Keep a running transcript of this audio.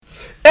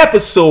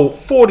Episode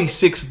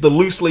 46 of the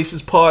Loose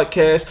Laces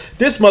podcast.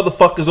 This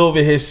motherfucker's over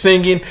here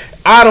singing.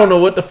 I don't know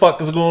what the fuck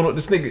is going on with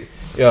this nigga.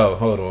 Yo,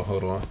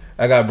 hold on.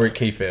 I gotta break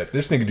kayfabe.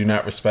 This nigga do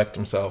not respect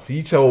himself.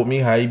 He told me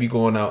how he be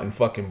going out in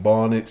fucking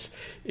bonnets,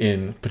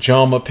 in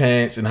pajama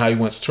pants, and how he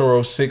wants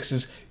Toro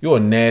 6s. You're a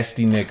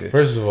nasty nigga.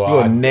 First of all,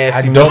 you're a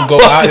nasty I don't go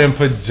out in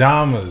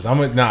pajamas.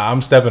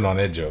 I'm stepping on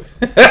that joke.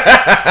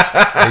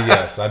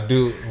 Yes, I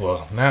do.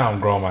 Well, now I'm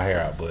growing my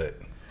hair out, but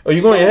oh,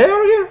 you growing your hair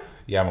out again?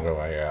 Yeah, I'm gonna grow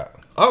my hair out.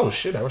 Oh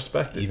shit, I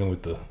respect it. Even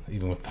with the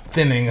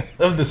thinning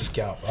of the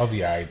scalp, I'll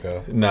be alright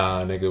though.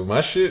 Nah, nigga,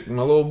 my shit,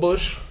 my little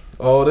bush,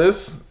 all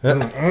this.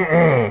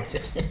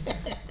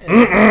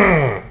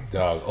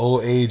 Dog,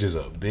 old age is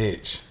a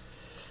bitch.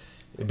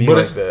 It be but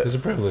like that. It's a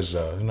privilege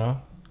though, you know.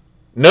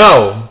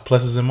 No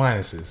pluses and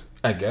minuses.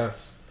 I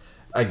guess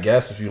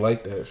if you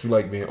like that, if you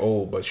like being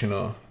old, but you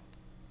know,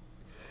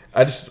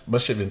 my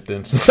shit been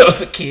thin since I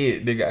was a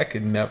kid, nigga. I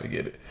could never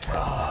get it.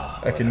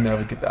 I could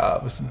never get the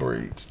opposite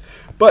braids.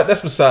 But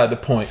that's beside the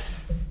point.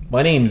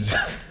 My name is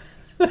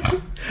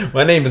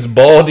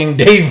Balding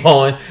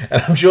Davon,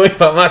 and I'm joined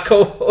by my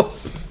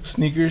co-host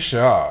Sneaker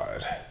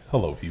Shard.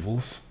 Hello,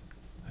 peoples.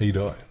 How you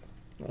doing?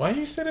 Why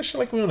you say that shit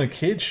like we're on a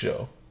kid's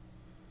show?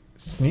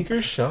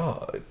 Sneaker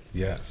Shard.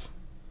 Yes.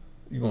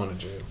 You going to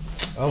jail?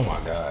 Oh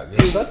my god.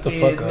 Yo, shut the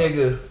fuck up,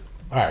 nigga.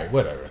 All right,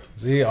 whatever.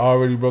 See, I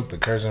already broke the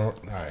curse. All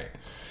right.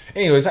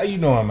 Anyways, how you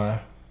doing, man?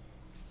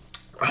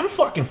 I'm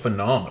fucking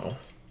phenomenal.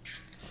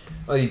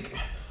 Like,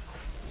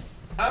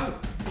 I'm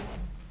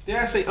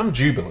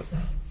jubilant.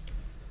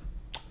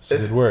 That's a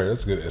good word.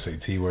 That's a good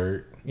SAT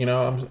word. You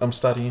know, I'm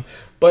studying.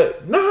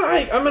 But,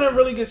 I'm in a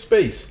really good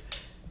space.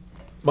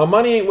 My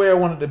money ain't where I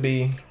want it to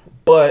be,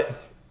 but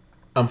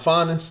I'm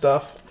finding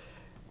stuff.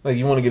 Like,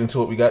 you want to get into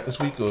what we got this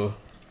week, or?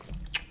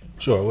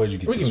 Sure, what did you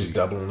get We this can week? just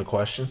double in the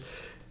questions.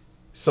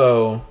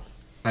 So,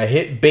 I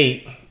hit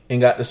bait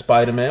and got the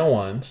Spider-Man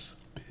ones.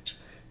 Bitch.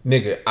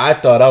 Nigga, I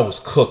thought I was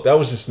cooked. I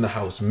was just in the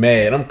house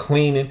mad. I'm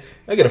cleaning.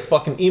 I get a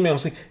fucking email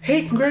saying,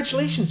 hey,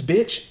 congratulations,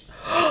 bitch.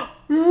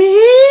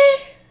 Me?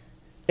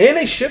 And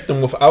they shipped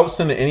them without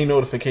sending any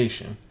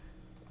notification.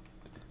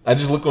 I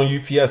just look on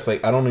UPS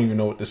like, I don't even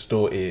know what this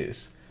store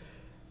is.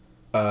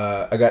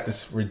 I got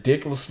this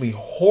ridiculously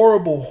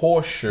horrible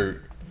horse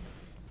shirt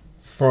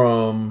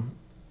from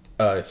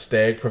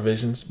Stag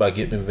Provisions by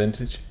Getting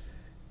Vintage.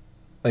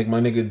 Like,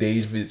 my nigga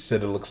David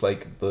said it looks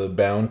like the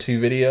Bound 2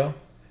 video,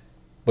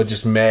 but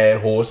just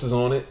mad horses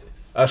on it.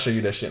 I'll show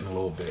you that shit in a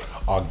little bit.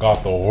 I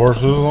got the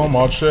horses on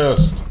my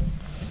chest.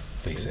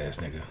 Face ass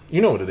nigga.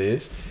 You know what it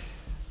is.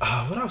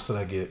 What else did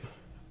I get?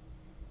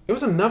 It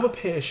was another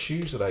pair of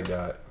shoes that I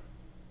got.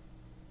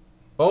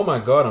 Oh my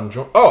god, I'm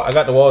drunk. Oh, I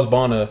got the Walls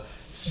Bonner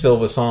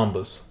Silver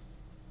Sambas.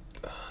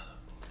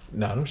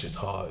 Nah, them shit's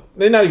hard.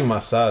 They're not even my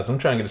size. I'm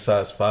trying to get a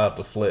size 5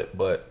 to flip,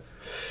 but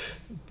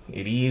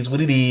it is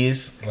what it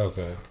is.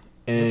 Okay.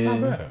 And That's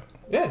not bad.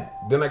 Yeah.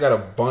 Then I got a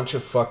bunch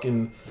of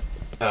fucking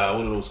what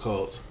are those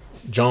called?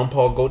 Jean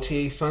Paul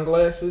Gaultier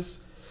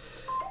sunglasses.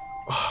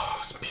 Oh,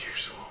 it's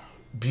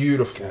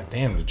beautiful. God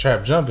damn, the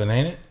trap jumping,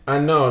 ain't it? I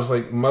know. It's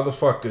like,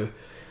 motherfucker.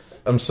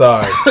 I'm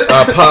sorry.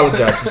 I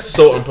apologize. It's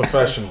so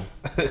unprofessional.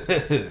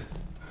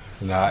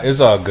 Nah, it's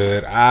all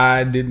good.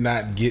 I did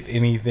not get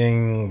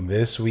anything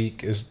this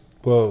week as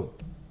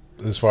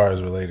far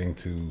as relating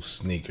to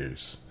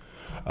sneakers.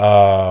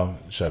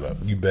 Shut up.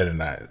 You better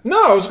not.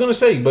 No, I was gonna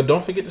say, but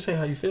don't forget to say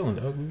how you feeling,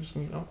 dog.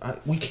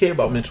 We care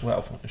about mental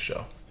health on the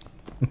show.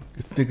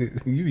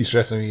 You be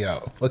stressing me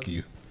out. Fuck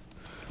you.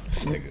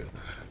 This nigga.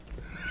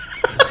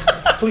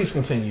 Please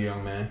continue,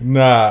 young man.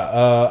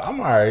 Nah, I'm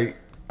alright.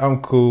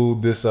 I'm cool.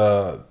 This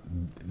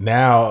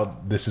now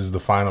this is the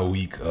final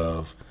week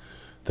of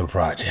the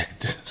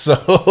project.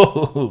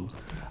 So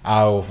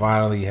I will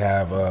finally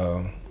have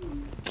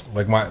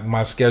like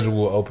my schedule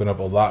will open up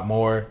a lot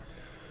more.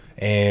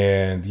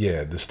 And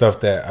yeah, the stuff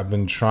that I've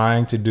been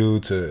trying to do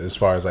to as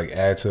far as like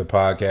add to the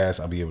podcast,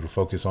 I'll be able to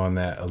focus on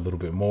that a little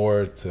bit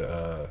more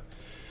to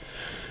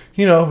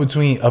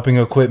between upping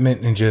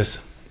equipment and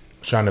just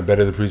trying to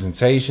better the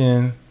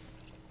presentation.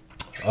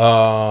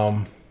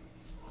 But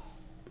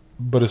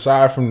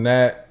aside from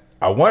that,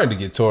 I wanted to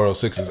get Toro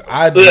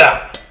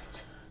 6s.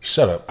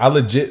 Shut up. I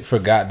legit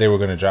forgot they were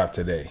going to drop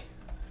today.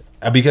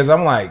 Because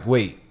I'm like,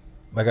 wait.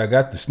 Like, I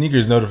got the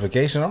sneakers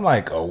notification. I'm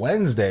like, a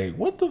Wednesday?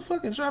 What the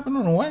fuck is dropping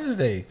on a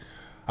Wednesday?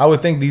 I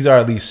would think these are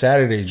at least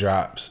Saturday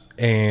drops.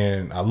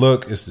 And I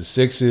look, it's the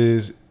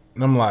 6s.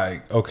 And I'm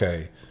like,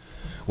 okay.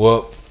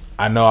 Well,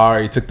 I know I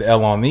already took the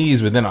L on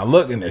these. But then I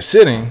look and they're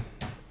sitting.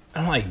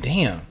 I'm like,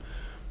 damn.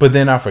 But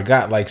then I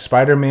forgot, like,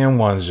 Spider-Man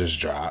 1s just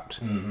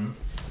dropped. Mm-hmm.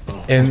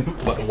 And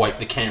but wipe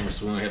the camera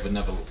so we don't have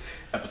another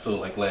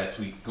episode like last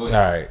week. Go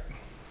ahead.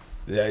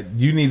 All right.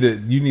 You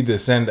need to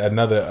send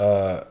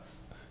another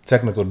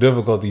technical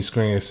difficulty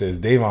screen that says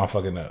Davon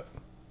fucking up.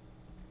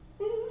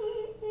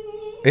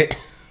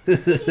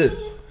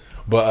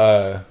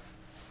 But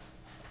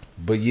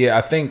yeah,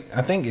 I think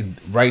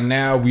right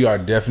now we are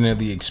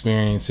definitely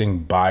experiencing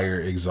buyer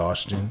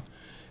exhaustion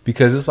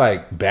because it's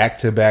like back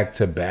to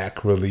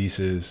back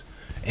releases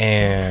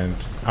And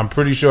I'm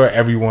pretty sure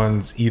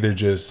everyone's either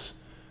just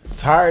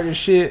tired of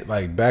shit,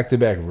 like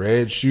back-to-back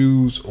red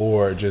shoes,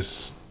 or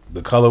just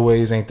the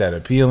colorways ain't that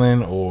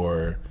appealing,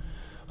 or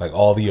like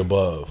all the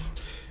above.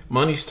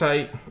 Money's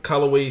tight,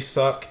 colorways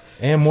suck,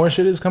 and more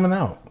shit is coming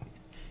out.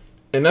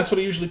 And that's what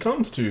it usually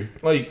comes to.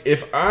 Like,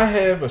 if I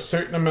have a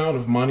certain amount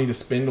of money to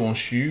spend on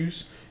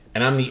shoes,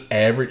 and I'm the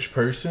average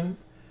person,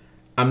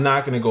 I'm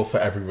not going to go for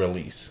every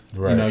release.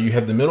 Right. You know, you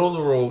have the middle of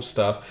the road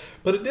stuff.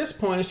 But at this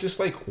point, it's just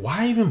like,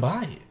 why even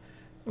buy it?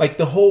 Like,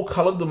 the whole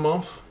color of the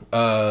month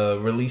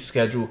release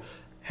schedule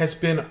has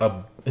been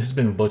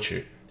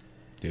butchered.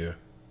 Yeah.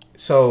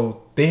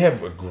 So they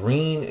have a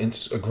green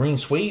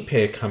suede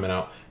pair coming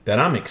out that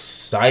I'm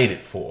excited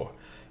for.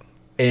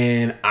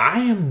 And I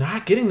am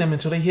not getting them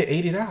until they hit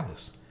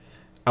 $80.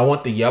 I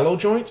want the yellow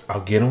joints.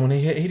 I'll get them when they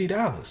hit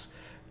 $80.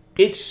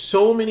 It's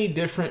so many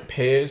different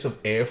pairs of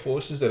Air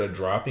Forces that are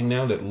dropping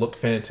now that look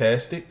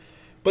fantastic,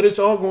 but it's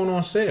all going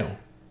on sale.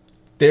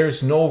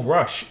 There's no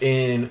rush,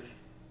 and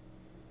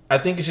I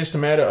think it's just a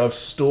matter of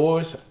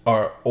stores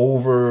are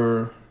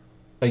over,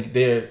 like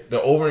they're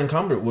over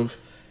encumbered with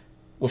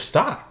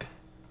stock.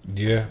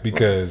 Yeah,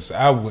 because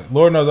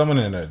Lord knows I went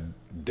in a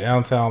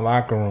downtown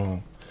locker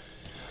room,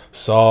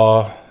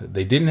 saw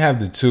they didn't have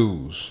the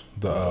twos,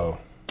 the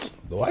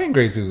white and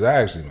gray twos. I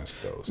actually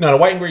missed those. No, the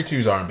white and gray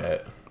twos aren't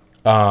bad.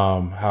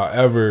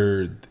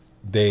 However,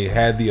 they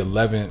had the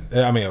 11.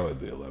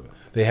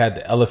 They had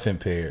the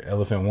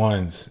elephant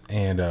ones,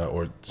 and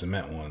or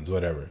cement ones,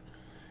 whatever.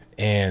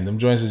 And them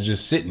joints is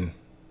just sitting.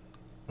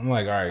 I'm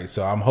like, all right,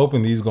 so I'm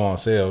hoping these go on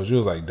sale. She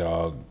was like,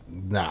 dog,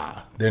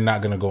 nah, they're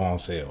not gonna go on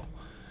sale.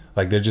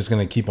 Like, they're just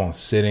gonna keep on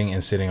sitting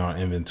on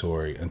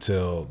inventory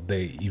until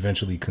they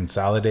eventually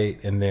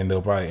consolidate, and then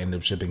they'll probably end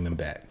up shipping them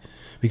back.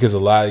 Because a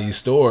lot of these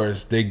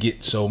stores, they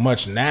get so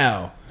much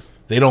now,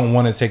 they don't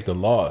want to take the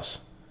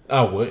loss.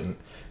 I wouldn't.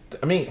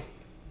 I mean,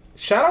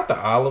 shout out to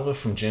Oliver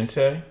from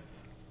Gente.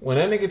 When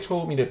that nigga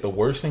told me that the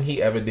worst thing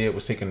he ever did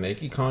was take a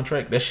Nike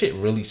contract, that shit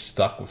really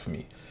stuck with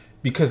me.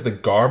 Because the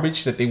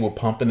garbage that they were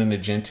pumping in the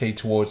Gente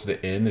towards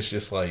the end is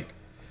just like,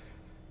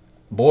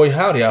 boy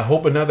howdy, I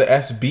hope another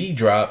SB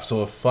drops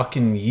or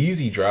fucking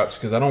Yeezy drops,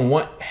 because I don't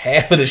want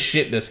half of the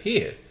shit that's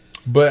here.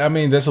 But I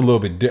mean, that's a little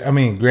bit.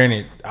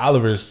 Granted,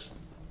 Oliver's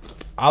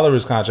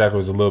contract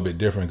was a little bit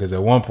different, because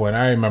at one point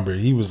I remember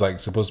he was like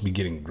supposed to be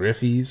getting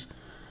Griffies.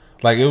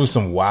 Like, it was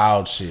some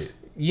wild shit.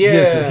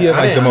 Yeah, he had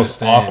like the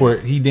most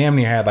awkward. He damn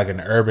near had like an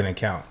urban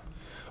account.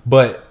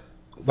 But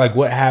like,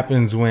 what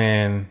happens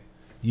when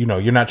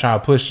you're not trying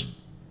to push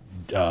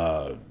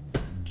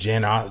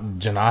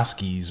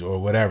Janoskis or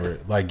whatever?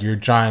 Like, you're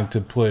trying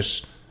to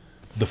push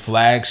the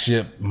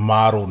flagship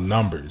model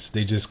numbers.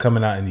 They just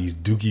coming out in these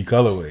dookie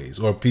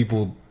colorways, or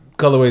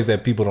colorways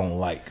that people don't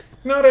like.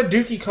 No, they're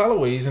dookie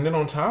colorways, and then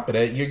on top of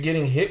that, you're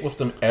getting hit with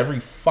them every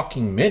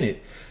fucking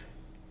minute.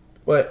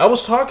 But I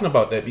was talking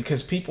about that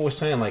because people were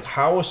saying, like,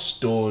 how are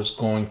stores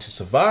going to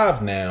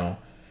survive now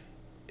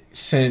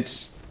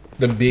since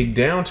the big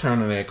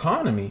downturn in the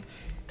economy?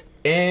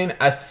 And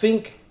I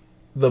think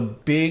the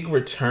big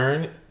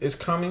return is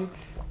coming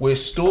where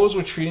stores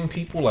were treating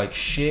people like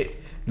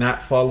shit,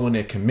 not following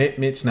their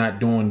commitments, not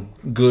doing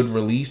good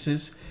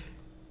releases.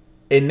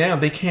 And now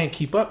they can't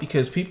keep up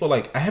because people are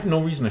like, I have no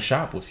reason to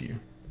shop with you.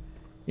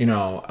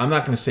 I'm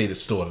not going to say the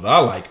store that I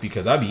like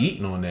because I be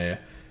eating on there,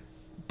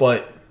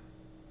 but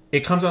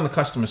it comes down to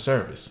customer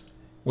service.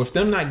 With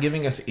them not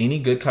giving us any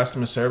good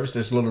customer service,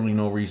 there's literally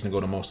no reason to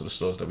go to most of the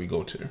stores that we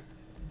go to.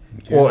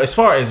 Yeah. Well, as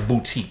far as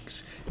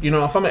boutiques,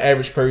 if I'm an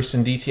average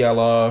person,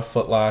 DTLR,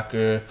 Foot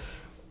Locker,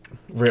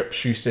 Rip,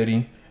 Shoe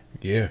City,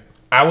 yeah,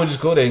 I would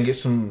just go there and get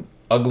some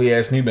ugly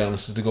ass New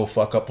Balances to go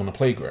fuck up on the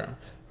playground.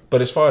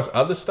 But as far as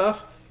other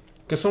stuff,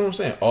 because someone was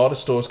saying all the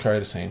stores carry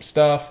the same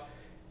stuff,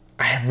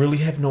 I really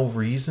have no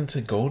reason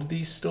to go to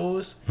these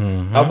stores.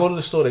 Mm-hmm. I'll go to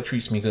the store that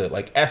treats me good,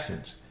 like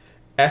Essence.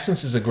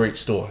 Essence is a great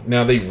store.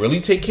 Now, they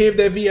really take care of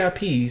their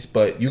VIPs,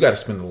 but you got to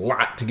spend a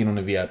lot to get on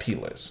the VIP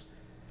list.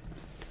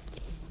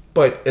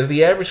 But as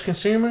the average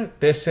consumer,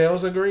 their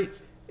sales are great.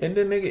 And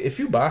then, nigga, if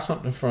you buy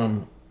something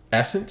from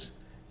Essence,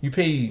 you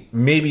pay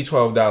maybe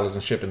 $12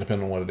 in shipping,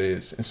 depending on what it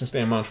is. And since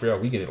they're in Montreal,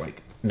 we get it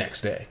like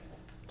next day.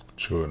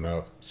 True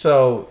enough.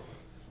 So,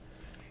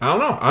 I don't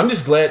know. I'm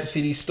just glad to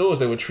see these stores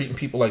that were treating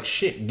people like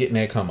shit getting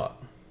their come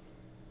up.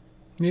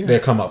 Yeah. Their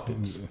come up.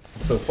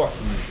 So, fuck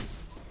them niggas.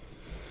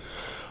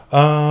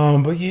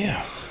 But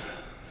yeah.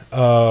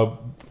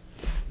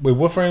 Wait,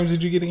 what frames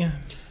did you get again?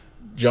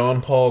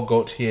 John Paul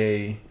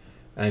Gaultier.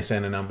 I ain't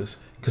saying the numbers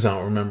because I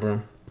don't remember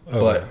them. Okay.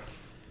 But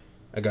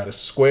I got a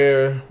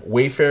square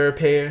Wayfarer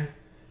pair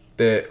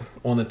that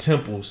on the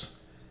temples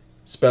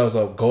spells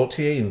out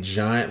Gaultier in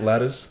giant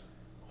letters.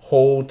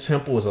 Whole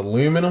temple is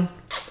aluminum.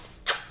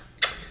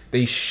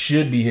 They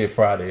should be here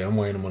Friday. I'm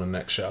wearing them on the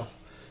next show.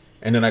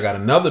 And then I got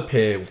another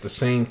pair with the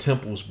same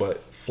temples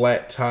but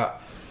flat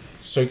top,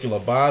 circular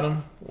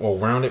bottom or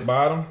rounded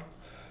bottom.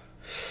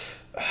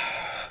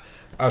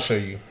 I'll show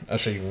you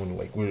when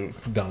we're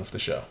done with the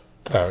show.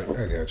 All right,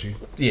 I got you.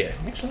 Yeah.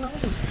 Actually, no, I'm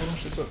just put them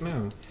shits up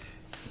now.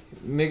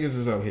 Niggas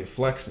is out here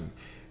flexing.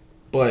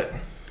 But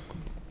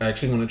I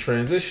actually want to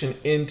transition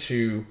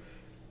into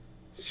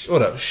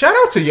what up. Shout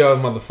out to y'all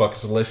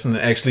motherfuckers for listening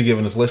and actually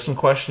giving us listen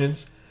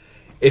questions.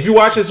 If you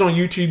watch this on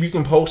YouTube, you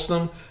can post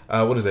them.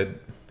 What is that?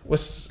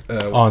 What's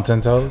On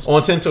 10 Toes?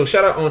 On 10 Toes.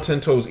 Shout out On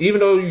 10 Toes. Even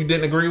though you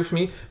didn't agree with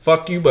me,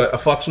 fuck you, but I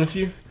fucks with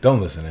you. Don't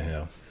listen to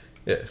him.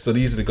 Yeah, so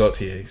these are the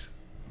Gaultiers.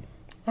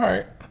 All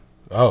right.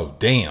 Oh,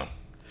 damn.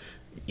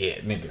 Yeah,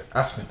 nigga.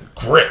 I spent the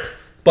grip,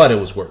 but it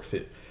was worth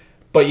it.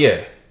 But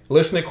yeah,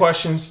 listening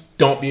questions.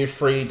 Don't be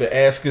afraid to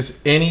ask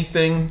us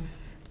anything.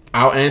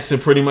 I'll answer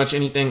pretty much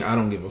anything. I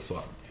don't give a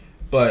fuck.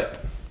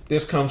 But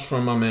this comes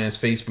from my man's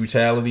Face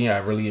Brutality. I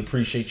really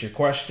appreciate your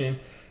question.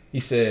 He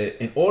said,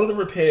 in order to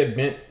repair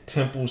bent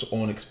temples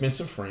on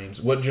expensive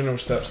frames, what general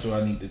steps do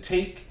I need to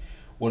take?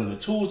 What are the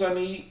tools I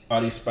need?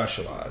 Are they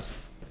specialized?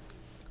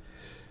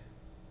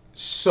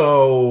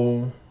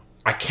 So,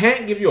 I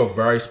can't give you a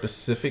very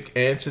specific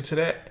answer to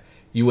that.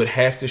 You would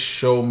have to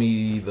show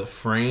me the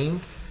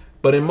frame.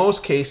 But in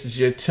most cases,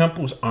 your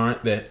temples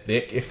aren't that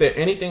thick. If they're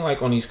anything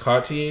like on these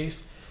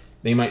Cartiers,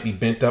 they might be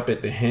bent up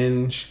at the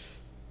hinge.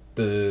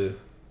 The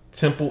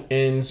temple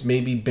ends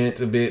may be bent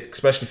a bit,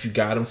 especially if you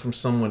got them from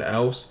someone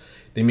else.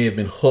 They may have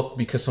been hooked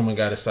because someone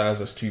got a size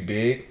that's too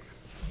big.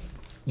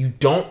 You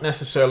don't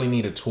necessarily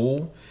need a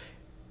tool.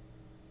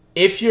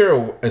 If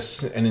you're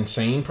an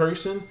insane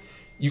person,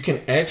 you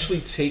can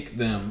actually take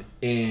them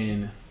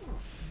and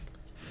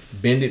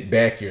bend it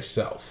back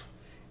yourself.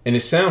 And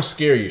it sounds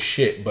scary as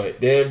shit, but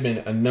there have been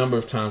a number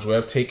of times where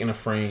I've taken a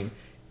frame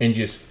and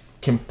just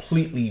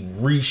completely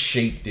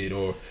reshaped it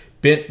or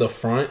bent the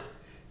front.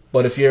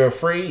 But if you're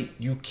afraid,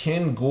 you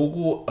can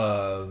Google,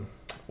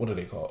 what do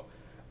they call it?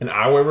 An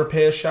eyewear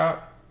repair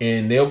shop.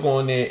 And they'll go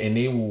in there and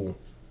they will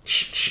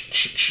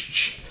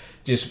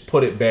just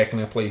put it back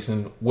in place.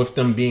 And with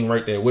them being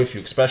right there with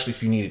you, especially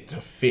if you need it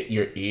to fit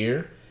your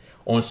ear,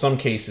 or in some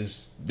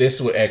cases, this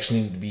would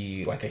actually need to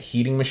be like a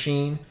heating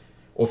machine.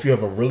 Or if you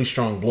have a really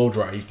strong blow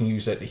dryer, you can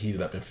use that to heat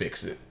it up and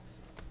fix it.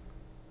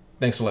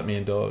 Thanks for letting me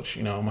indulge,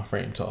 my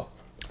frame talk.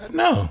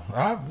 No,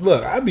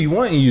 I be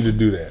wanting you to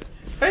do that.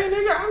 Hey,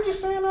 nigga, I'm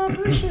just saying I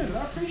appreciate it.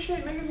 I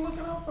appreciate niggas looking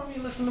out for me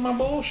and listening to my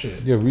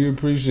bullshit. Yeah, we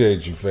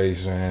appreciate you,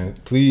 Face, man.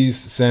 Please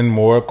send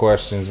more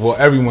questions. Well,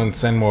 everyone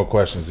send more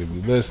questions. If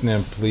you're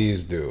listening,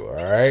 please do, all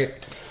right?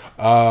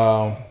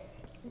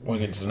 Want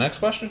to get to the next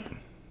question?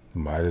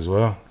 Might as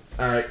well.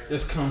 All right,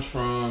 this comes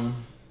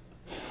from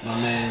my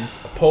man's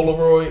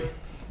Polaroid.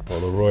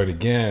 Polaroid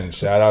again.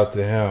 Shout out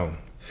to him.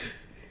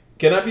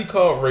 Can I be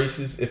called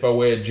racist if I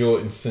wear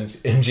Jordan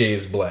since MJ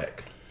is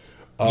black?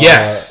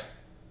 Yes.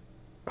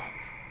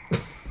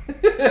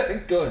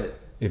 Go ahead.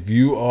 If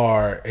you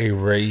are a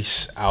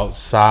race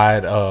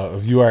outside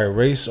of, if you are a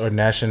race or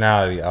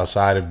nationality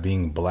outside of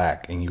being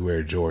black and you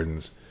wear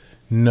Jordans,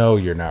 no,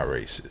 you're not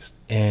racist.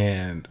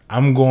 And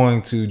I'm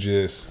going to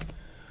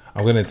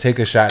take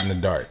a shot in the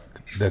dark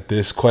that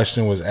this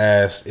question was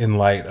asked in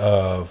light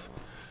of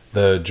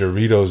the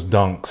Doritos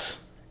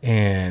dunks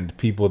and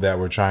people that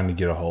were trying to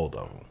get a hold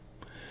of them.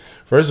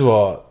 First of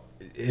all,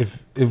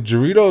 if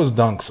Doritos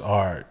dunks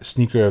are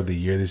sneaker of the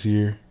year this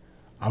year,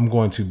 I'm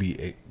going to be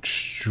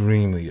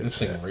extremely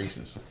upset. This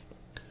thing racist.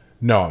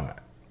 No, I'm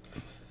not.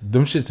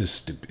 Them shits is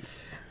stupid.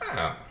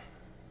 Oh.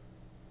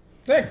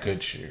 That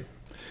good shoe.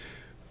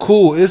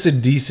 Cool, it's a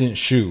decent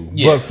shoe.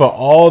 Yeah. But for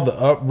all the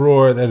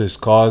uproar that it's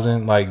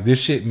causing, like,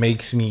 this shit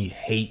makes me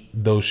hate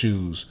those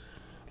shoes.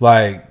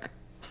 Like,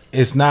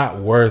 it's not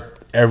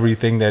worth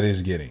everything that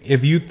it's getting.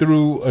 If you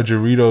threw a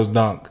Doritos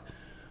dunk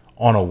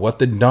on a What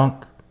the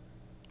Dunk,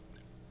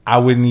 I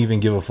wouldn't even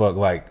give a fuck.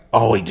 Like,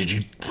 oh wait, did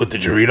you put the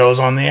Doritos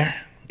on there?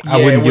 Yeah, I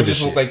wouldn't it give would a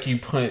just shit. look like you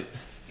put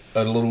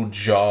a little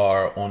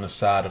jar on the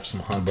side of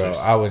some Hunters.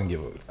 Bro, I wouldn't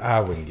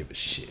give a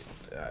shit.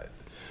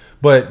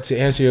 But to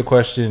answer your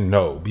question,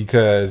 no,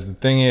 because the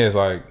thing is,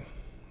 like,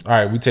 all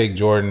right, we take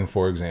Jordan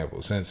for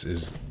example, since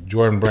it's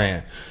Jordan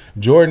brand.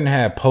 Jordan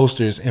had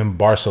posters in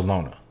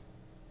Barcelona.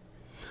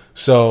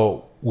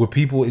 So would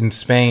people in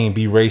Spain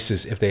be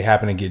racist if they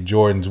happen to get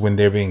Jordans when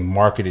they're being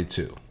marketed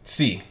to?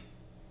 See.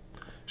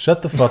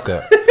 Shut the fuck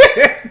up.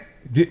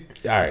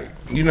 All right,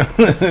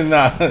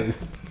 nah.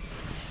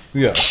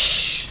 Yeah.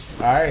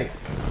 All right.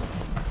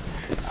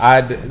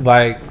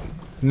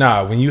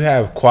 When you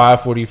have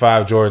Quad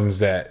 45 Jordans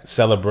that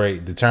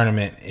celebrate the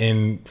tournament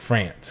in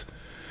France,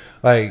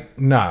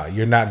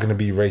 you're not going to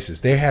be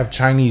racist. They have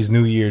Chinese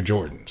New Year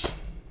Jordans.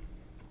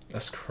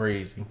 That's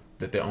crazy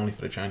that they're only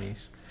for the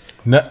Chinese.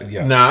 No,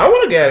 yeah. Nah, I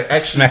want to get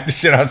smack the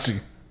shit out you.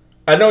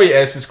 I know he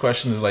asked this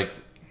question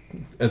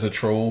as a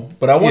troll,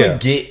 but I want to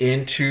get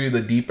into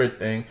the deeper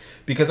thing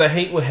because I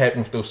hate what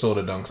happened with those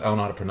soda dunks. I don't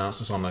know how to pronounce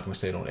it, so I'm not going to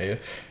say it on air.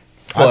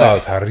 I thought it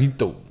was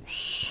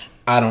Jarritos.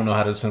 I don't know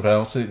how to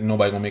pronounce it.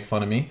 Nobody going to make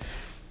fun of me.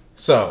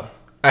 So,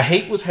 I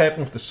hate what's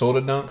happened with the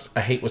soda dunks.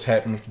 I hate what's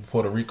happened with the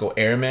Puerto Rico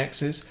Air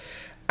Maxes.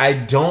 I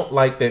don't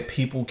like that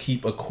people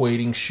keep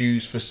equating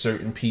shoes for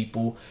certain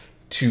people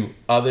to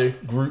other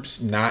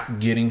groups not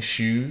getting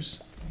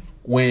shoes.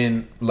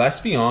 When, let's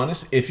be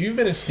honest, if you've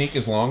been in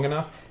sneakers long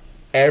enough,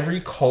 every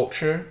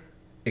culture,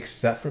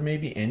 except for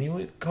maybe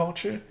Inuit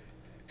culture,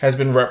 has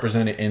been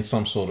represented in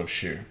some sort of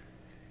shoe.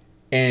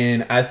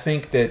 And I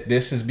think that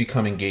this has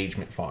become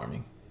engagement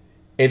farming.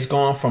 It's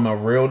gone from a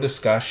real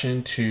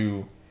discussion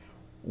to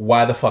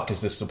why the fuck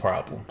is this the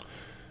problem?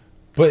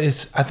 But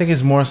I think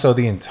it's more so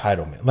the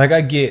entitlement. Like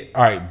I get,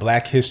 all right,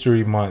 Black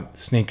History Month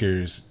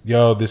sneakers.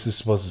 Yo, this is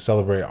supposed to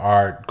celebrate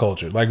our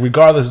culture. Like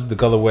regardless of the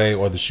colorway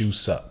or the shoe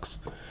sucks.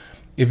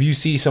 If you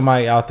see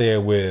somebody out there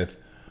with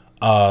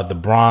the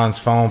bronze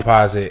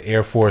Foamposite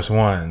Air Force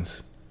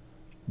Ones,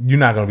 you're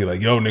not gonna be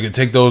like, yo, nigga,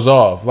 take those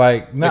off.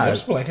 Like, nah. That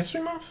was Black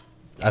History Month?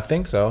 I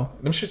think so.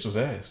 Them shits was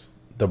ass.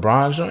 The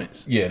bronze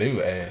joints? Yeah, they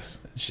were ass.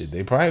 Shit,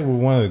 they probably were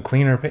one of the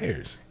cleaner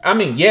pairs. I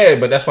mean, yeah,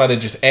 but that's why they're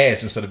just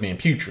ass instead of being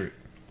putrid.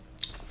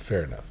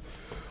 Fair enough.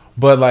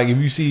 But like, if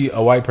you see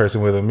a white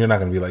person with them, you're not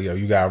gonna be like, yo,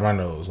 you gotta run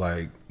those.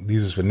 Like,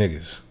 these is for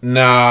niggas.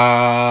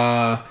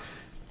 Nah,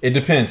 it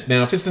depends.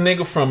 Now, if it's the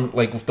nigga from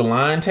like with the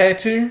line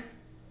tattoo,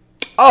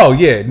 oh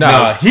yeah,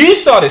 nah, he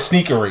started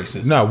sneaker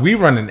races. No, we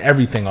running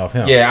everything off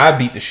him. Yeah, I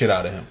beat the shit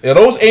out of him. Are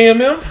those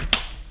AMM?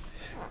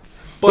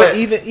 But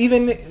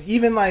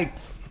even like,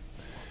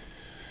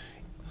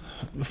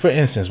 for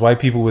instance, white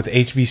people with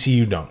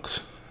HBCU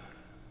dunks.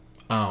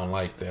 I don't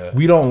like that.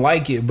 We don't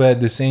like it, but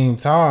at the same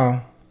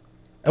time,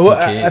 well,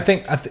 I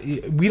think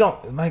we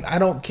don't like. I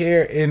don't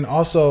care, and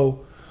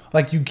also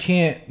like you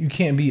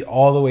can't be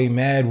all the way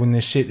mad when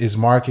this shit is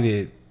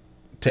marketed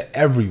to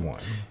everyone.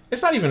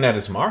 It's not even that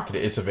it's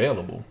marketed; it's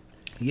available.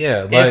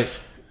 Yeah, like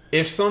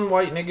if some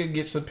white nigga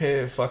gets a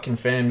pair of fucking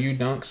FAMU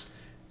dunks,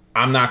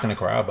 I'm not gonna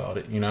cry about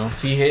it. You know,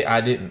 he hit,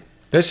 I didn't.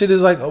 That shit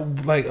is like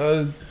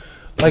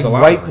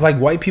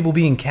white people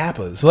being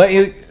kappas.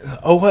 Like,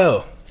 oh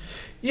well.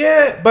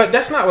 Yeah, but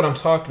that's not what I'm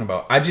talking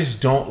about. I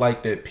just don't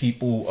like that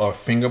people are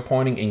finger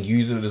pointing and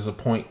use it as a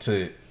point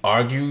to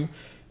argue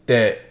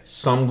that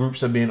some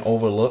groups are being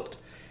overlooked.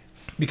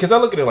 Because I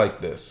look at it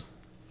like this.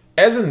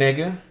 As a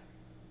nigga,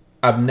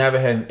 I've never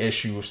had an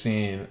issue with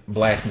seeing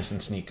blackness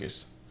in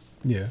sneakers.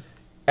 Yeah.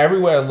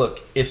 Everywhere I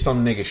look, it's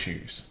some nigga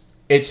shoes.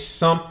 It's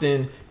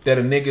something that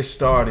a nigga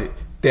started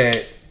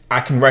that I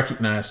can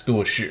recognize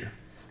through a shoe.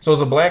 So as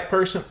a black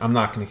person, I'm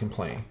not going to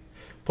complain.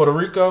 Puerto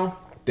Rico,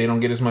 they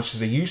don't get as much as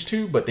they used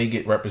to, but they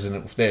get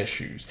represented with their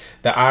shoes.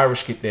 The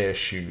Irish get their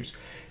shoes.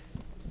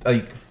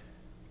 Like,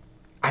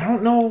 I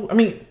don't know. I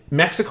mean,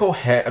 Mexicans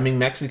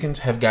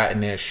have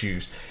gotten their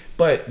shoes.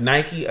 But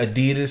Nike,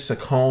 Adidas,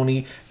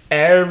 Saucony,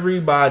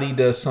 everybody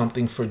does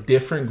something for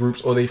different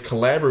groups, or they've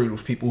collaborated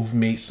with people who've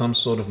made some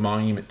sort of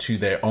monument to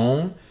their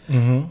own.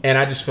 Mm-hmm. And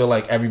I just feel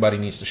like everybody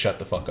needs to shut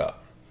the fuck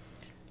up.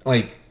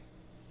 Like,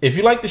 if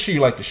you like the shoe, you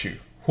like the shoe.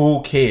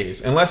 Who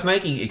cares? Unless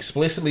Nike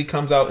explicitly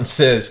comes out and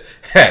says,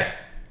 hey,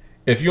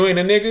 if you ain't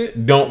a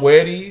nigga, don't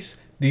wear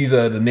these. These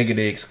are the nigga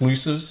day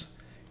exclusives.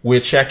 We're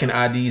checking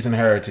IDs and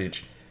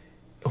heritage.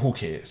 Who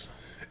cares?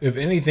 If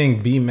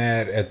anything, be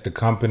mad at the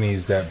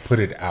companies that put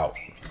it out.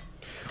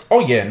 Oh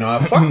yeah, no,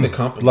 fuck the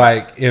companies.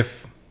 Like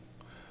if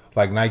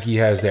Nike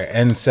has their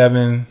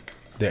N7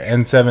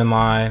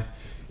 line,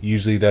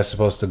 usually that's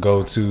supposed to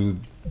go to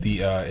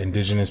the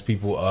indigenous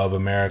people of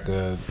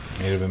America,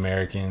 Native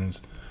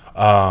Americans.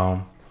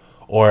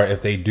 Or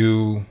if they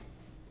do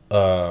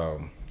a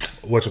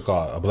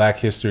Black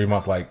History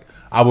Month, like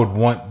I would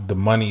want the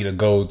money to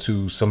go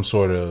to some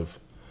sort of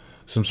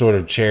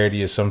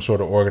charity or some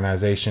sort of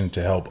organization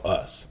to help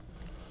us.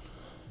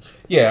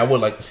 Yeah, I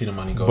would like to see the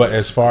money go. But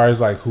as far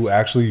as like who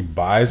actually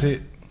buys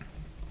it,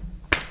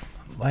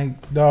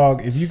 like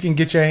dog, if you can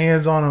get your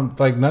hands on them,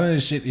 like none of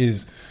this shit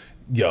is,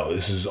 yo,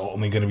 this is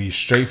only gonna be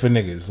straight for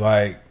niggas.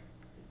 Like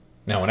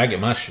now when I get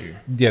my shoe,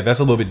 yeah, that's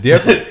a little bit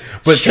different.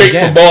 But straight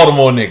again, for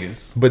Baltimore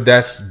niggas. But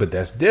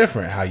that's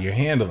different how you're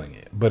handling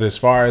it. But as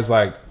far as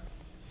like,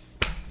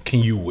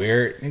 can you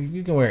wear it?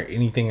 You can wear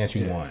anything that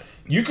you want.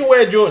 You can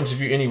wear Jordans if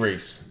you're any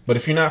race, but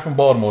if you're not from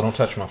Baltimore, don't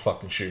touch my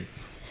fucking shoe.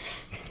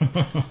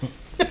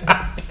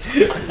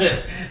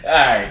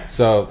 Alright.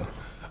 So,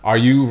 are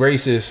you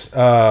racist?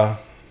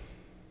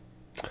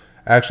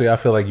 Actually, I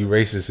feel like you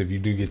racist if you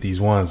do get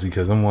these ones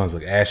because them ones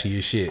look ashy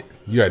as shit.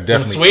 You are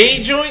definitely them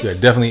suede joints. You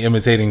are definitely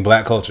imitating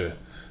black culture.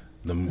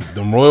 Them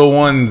royal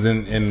ones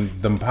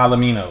and them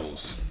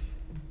Palominos.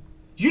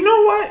 You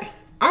know what?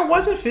 I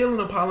wasn't feeling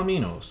the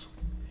Palominos.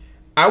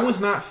 I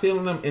was not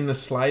feeling them in the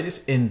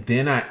slightest, and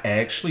then I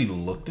actually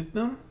looked at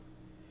them,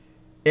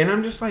 and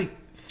I'm just like,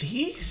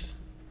 these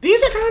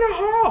are kind of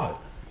hard.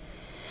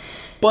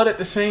 But at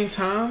the same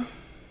time,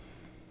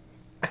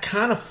 I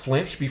kind of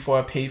flinched before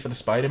I paid for the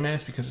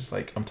Spider-Mans because it's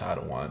like, I'm tired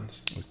of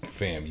ones.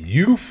 Fam,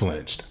 you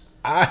flinched.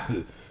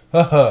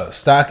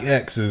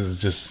 StockX is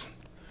just,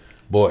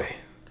 boy.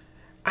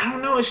 I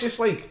don't know. It's just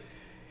like,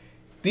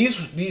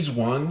 these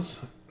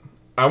ones,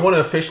 I want to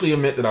officially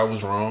admit that I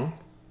was wrong.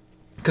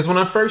 Because when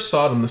I first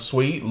saw them, the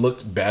suede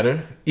looked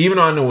better. Even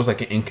though I knew it was like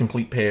an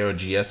incomplete pair or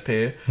GS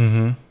pair.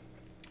 Mm-hmm.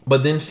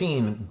 But then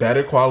seeing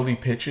better quality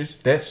pictures,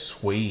 that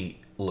suede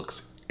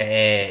looks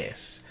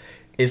ass.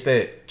 It's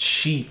that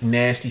cheap,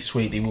 nasty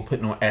suede they were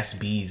putting on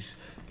SBs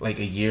like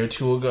a year or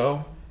two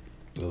ago.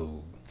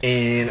 Ooh.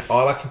 And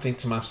all I can think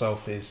to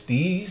myself is,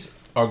 these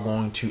are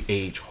going to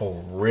age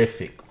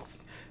horrific.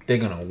 They're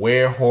gonna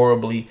wear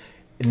horribly.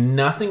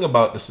 Nothing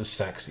about this is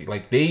sexy.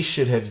 Like, they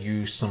should have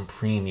used some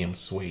premium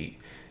suede.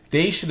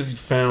 They should have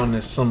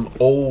found some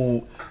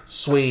old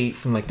suede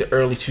from like the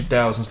early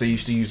 2000s they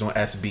used to use on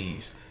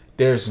SBs.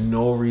 There's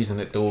no reason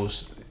that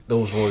those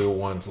Royal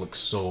ones look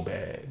so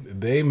bad.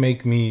 They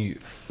make me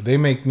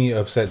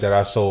upset that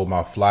I sold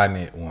my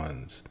Flyknit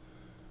ones.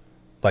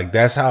 Like,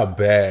 that's how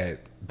bad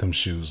them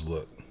shoes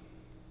look.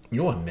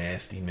 You're a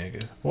nasty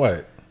nigga.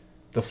 What?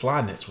 The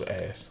Flyknits were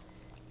ass.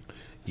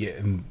 Yeah,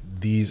 and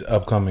these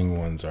upcoming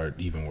ones are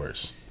even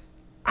worse.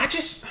 I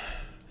just,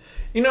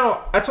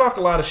 I talk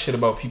a lot of shit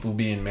about people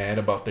being mad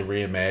about the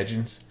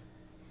reimagines.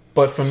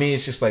 But for me,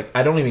 it's just like,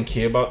 I don't even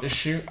care about this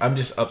shoe. I'm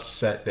just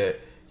upset that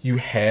you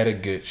had a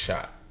good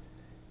shot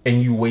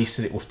and you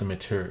wasted it with the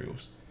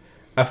materials.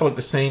 I feel like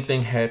the same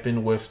thing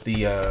happened with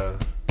the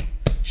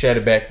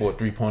Shattered Backboard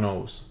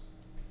 3.0s.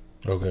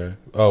 Okay.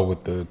 Oh,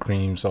 with the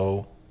cream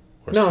sole?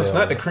 No, it's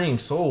not the cream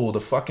sole.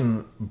 The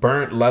fucking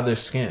burnt leather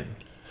skin.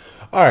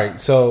 All right,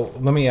 so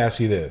let me ask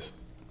you this.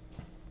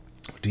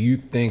 Do you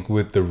think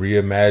with the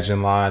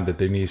Reimagine line that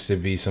there needs to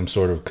be some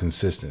sort of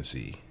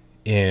consistency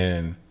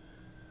in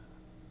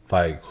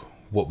like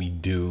what we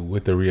do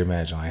with the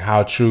Reimagine line?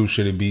 How true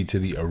should it be to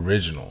the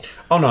original?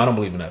 Oh, no, I don't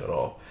believe in that at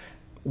all.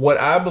 What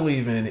I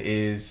believe in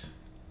is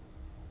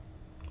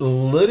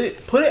put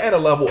it at a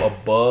level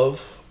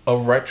above a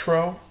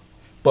retro,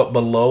 but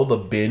below the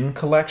bin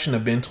collection, the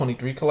bin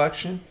 23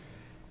 collection.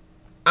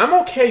 I'm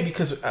okay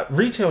because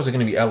retails are going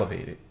to be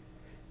elevated.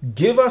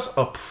 Give us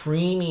a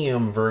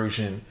premium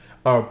version,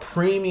 a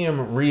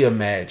premium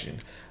Reimagine.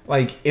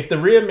 Like, if the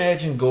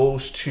Reimagine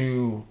goes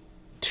to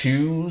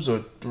 2s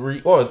or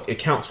 3, or it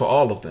counts for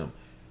all of them,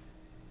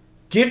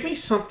 give me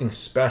something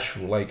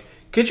special. Like,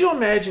 could you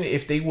imagine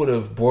if they would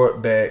have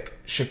brought back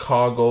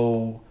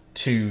Chicago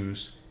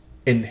 2s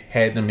and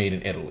had them made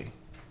in Italy?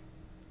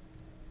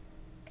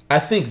 I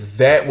think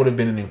that would have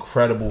been an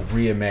incredible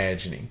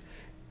reimagining.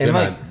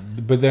 And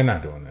but they're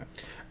not doing that.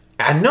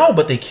 I know,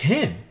 but they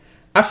can.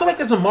 I feel like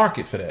there's a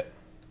market for that.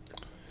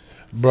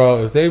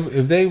 Bro, if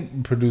they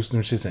produced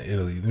them shits in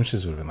Italy, them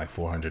shits would have been like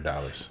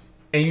 $400.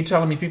 And you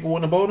telling me people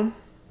wouldn't have bought them?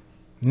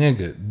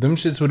 Nigga, them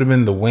shits would have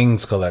been the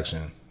Wings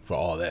collection for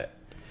all that.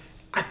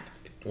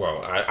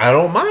 I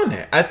don't mind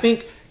that. I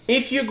think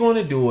if you're going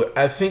to do it,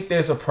 I think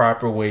there's a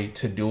proper way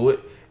to do it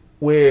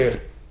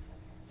where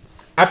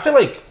I feel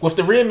like with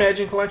the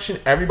Reimagine collection,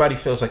 everybody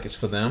feels like it's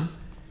for them.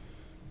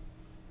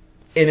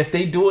 And if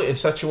they do it in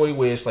such a way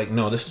where it's like,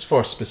 no, this is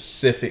for a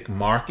specific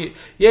market,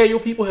 yeah,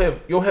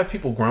 you'll have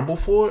people grumble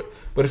for it.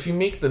 But if you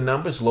make the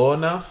numbers low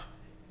enough,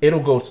 it'll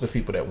go to the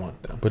people that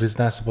want them. But it's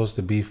not supposed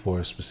to be for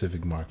a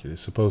specific market.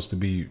 It's supposed to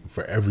be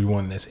for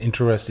everyone that's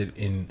interested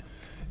in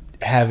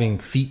having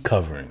feet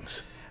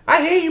coverings.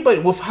 I hear you,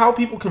 but with how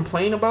people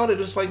complain about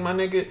it, it's like, my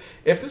nigga,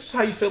 if this is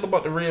how you feel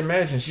about the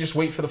Reimagines, just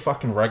wait for the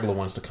fucking regular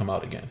ones to come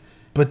out again.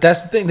 But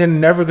that's the thing. They're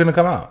never going to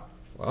come out.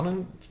 Well,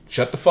 then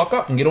shut the fuck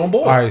up and get on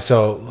board. All right,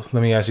 so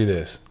let me ask you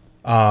this.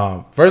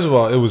 First of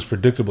all, it was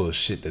predictable as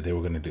shit that they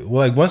were going to do.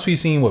 Well, like, once we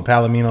seen what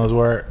Palominos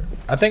were,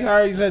 I think I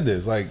already said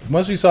this. Like,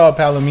 once we saw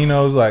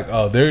Palominos, like,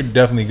 oh, they're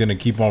definitely going to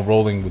keep on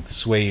rolling with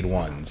suede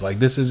ones. Like,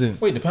 this isn't...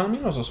 Wait, the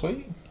Palominos are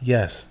suede?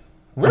 Yes.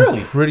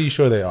 Really? I'm pretty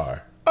sure they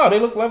are. Oh, they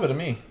look leather to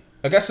me.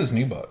 I guess it's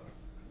nubuck.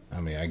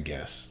 I mean, I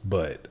guess.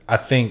 But I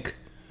think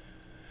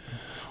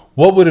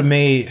what would have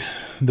made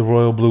the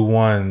royal blue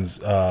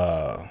ones,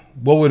 what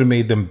would have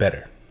made them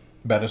better?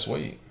 Better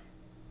suede.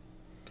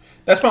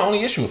 That's my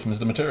only issue with them is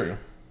the material.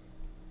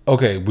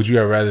 Okay, would you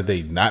have rather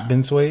they not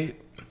been suede?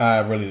 I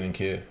really didn't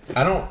care.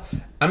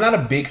 I'm not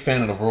a big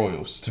fan of the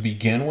Royals to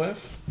begin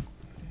with.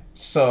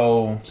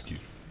 So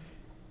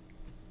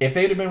if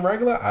they'd have been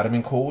regular, I'd have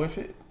been cool with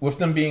it. With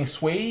them being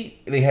suede,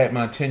 they had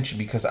my attention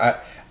because I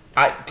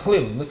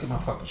clearly look at my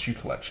fucking shoe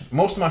collection.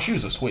 Most of my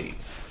shoes are suede.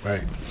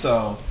 Right.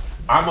 So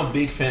I'm a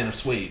big fan of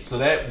suede. So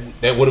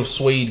that would have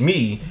swayed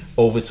me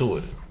over to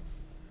it.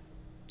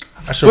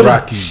 I should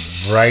rock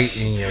you right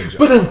in your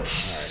jaw. Right.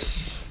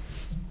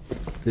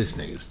 This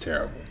nigga's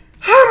terrible.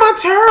 How am I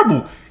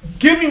terrible?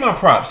 Give me my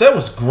props. That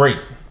was great.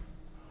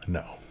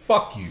 No.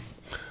 Fuck you.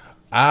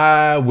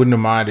 I wouldn't have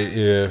minded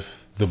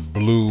if the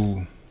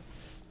blue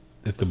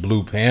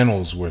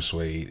panels were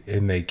suede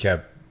and they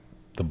kept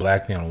the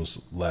black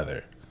panels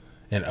leather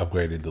and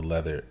upgraded the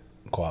leather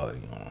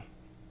quality on them.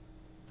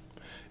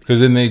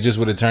 Because then they just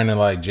would have turned into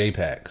like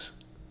JPEGs.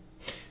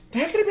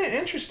 That could have been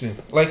interesting.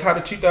 Like how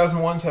the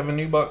 2001s have a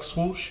nubuck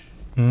swoosh.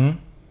 Mm-hmm.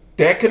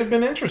 That could have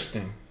been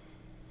interesting.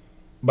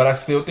 But I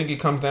still think it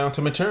comes down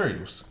to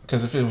materials.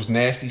 Because if it was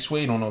nasty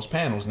suede on those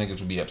panels, niggas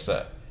would be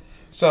upset.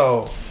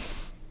 So,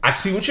 I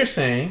see what you're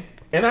saying.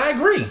 And I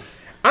agree.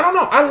 I don't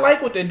know. I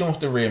like what they're doing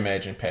with the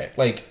Reimagine pack.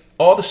 Like,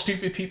 all the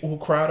stupid people who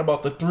cried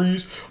about the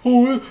 3s.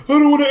 Oh, I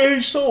don't want to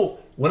age so.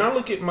 When I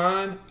look at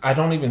mine, I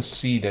don't even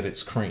see that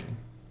it's cream.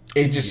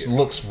 It just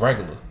looks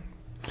regular.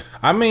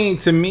 I mean,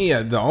 to me,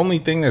 the only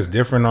thing that's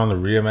different on the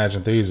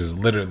Reimagine 3s is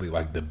literally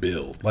like the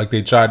build. Like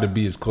they tried to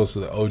be as close to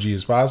the OG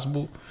as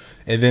possible.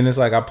 And then it's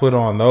like I put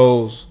on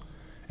those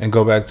and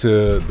go back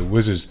to the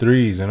Wizards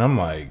 3s and I'm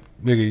like,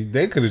 Nigga,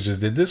 they could have just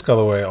did this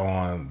colorway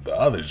on the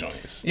other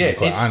joints. To be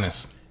quite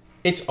honest.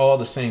 It's all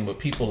the same, but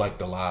people like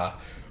to lie.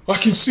 I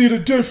can see the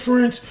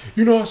difference.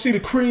 You know, I see the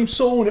cream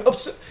sole and the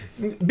upset.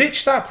 Bitch,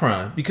 stop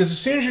crying. Because as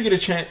soon as you get a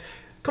chance,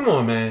 come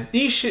on, man.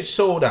 These shit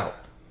sold out.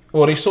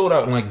 Well, they sold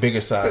out in like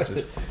bigger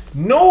sizes.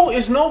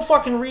 It's no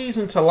fucking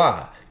reason to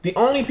lie. The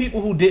only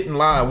people who didn't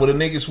lie were the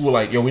niggas who were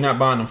like, yo, we not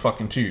buying them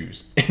fucking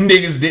twos. And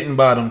niggas didn't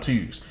buy them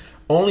twos.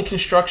 Only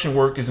construction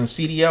workers and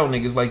CDL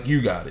niggas like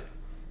you got it.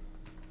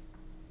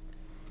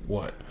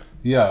 What?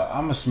 Yeah,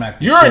 I'm gonna smack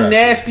the You're shit a out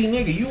nasty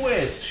nigga. You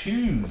wear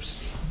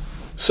twos.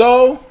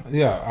 So,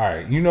 yeah, all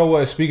right. You know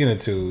what? Speaking of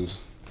twos,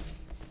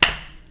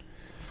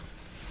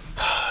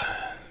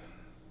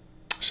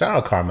 shout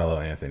out Carmelo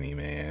Anthony,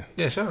 man.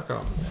 Yeah, shout out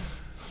Carmelo.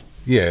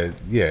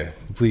 Yeah,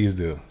 please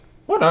do.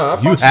 What?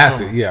 I You have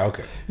to. Yeah,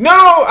 okay. No,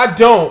 I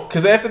don't.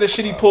 Because after the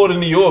shit he pulled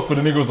in New York,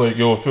 where the nigga was like,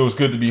 yo, it feels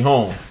good to be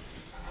home.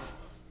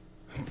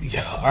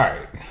 Yeah, all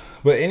right.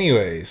 But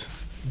anyways,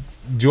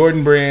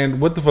 Jordan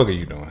Brand, what the fuck are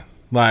you doing?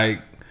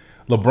 Like,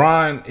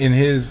 LeBron in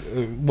his,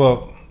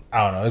 well,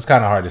 I don't know. It's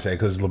kind of hard to say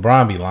because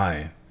LeBron be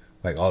lying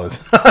like all the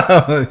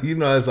time. You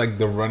know, it's like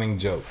the running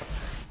joke.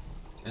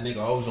 That nigga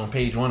always on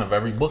page 1 of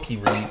every book he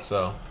reads,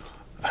 so.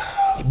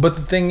 But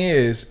the thing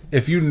is,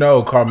 if you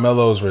know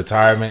Carmelo's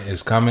retirement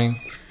is coming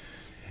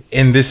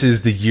and this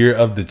is the year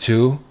of the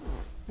two,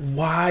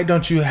 why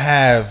don't you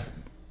have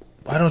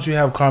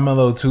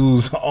Carmelo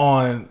twos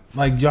on?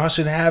 Like, y'all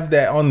should have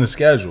that on the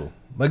schedule.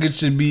 Like, it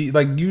should be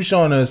like you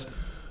showing us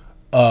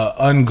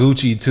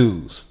un-Gucci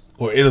twos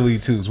or Italy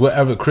twos,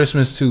 whatever,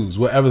 Christmas twos,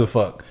 whatever the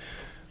fuck.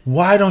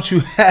 Why don't you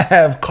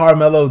have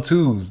Carmelo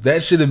twos?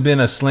 That should have been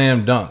a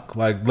slam dunk.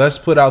 Like, let's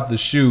put out the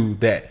shoe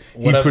that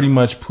he pretty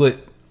much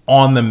put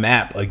on the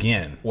map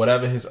again.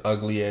 Whatever his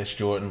ugly ass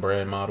Jordan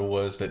Brand model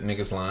was that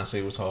niggas line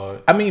say was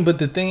hard. I mean, but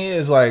the thing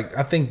is, like,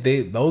 I think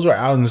those were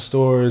out in the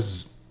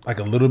stores like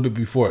a little bit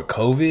before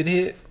COVID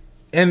hit,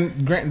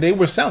 and they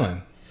were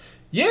selling.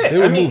 Yeah, they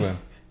were moving.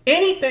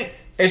 Anything.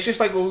 It's just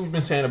like what we've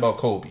been saying about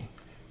Kobe.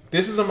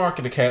 This is a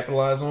market to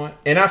capitalize on,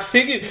 and I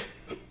figured.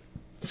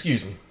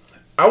 Excuse me.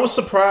 I was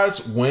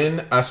surprised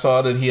when I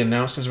saw that he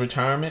announced his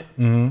retirement,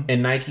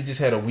 and Nike just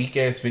had a weak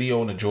ass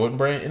video on the Jordan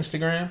Brand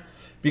Instagram,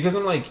 because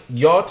I'm like,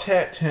 y'all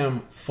tapped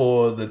him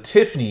for the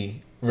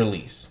Tiffany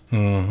release.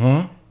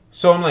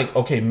 So I'm like,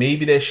 okay,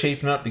 maybe they're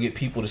shaping up to get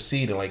people to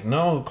see. They're like,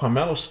 no,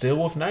 Carmelo's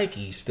still with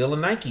Nike. He's still a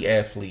Nike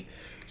athlete.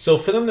 So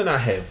for them to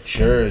not have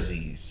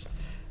jerseys,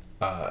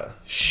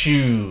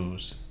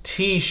 shoes,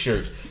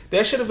 T-shirts,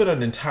 that should have been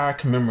an entire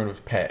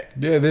commemorative pack.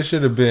 Yeah, there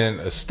should have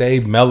been a Stay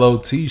Mellow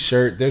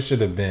T-shirt. There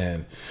should have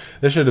been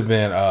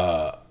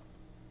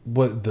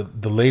what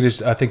the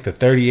latest, I think the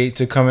 38s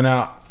are coming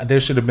out.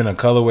 There should have been a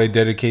colorway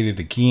dedicated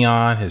to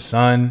Keon, his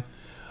son.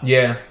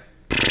 Yeah.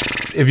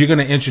 If you're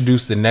gonna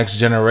introduce the next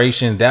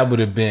generation, that would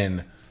have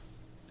been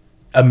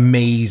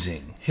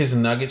amazing. His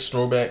Nuggets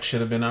throwback should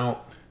have been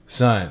out.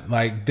 Son,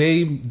 like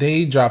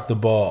they dropped the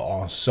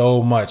ball on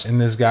so much, and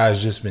this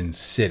guy's just been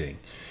sitting.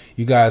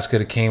 You guys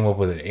could have came up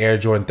with an Air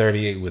Jordan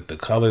 38 with the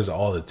colors of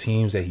all the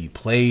teams that he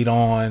played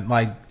on.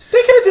 Like,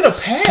 they could have did a pack.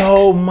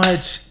 So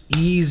much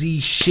easy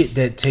shit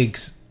that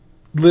takes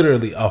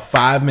literally a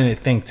 5-minute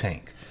think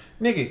tank.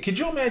 Nigga, could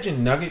you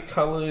imagine Nugget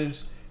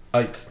colors,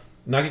 like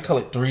Nugget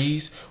colored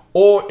threes,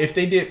 or if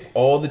they did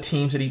all the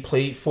teams that he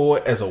played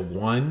for as a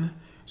one,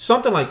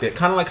 something like that,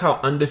 kind of like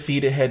how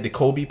Undefeated had the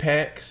Kobe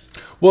packs.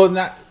 Well,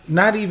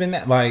 not even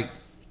that. Like,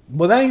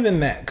 well, not even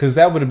that, because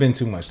that would have been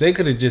too much. They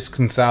could have just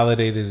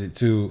consolidated it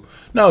to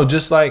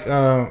just like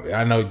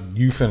I know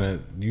you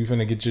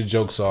finna get your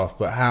jokes off,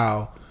 but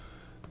how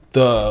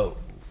the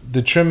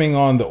trimming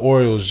on the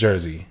Orioles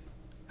jersey,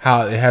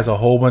 how it has a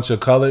whole bunch of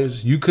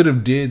colors. You could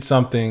have did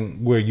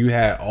something where you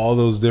had all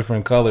those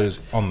different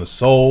colors on the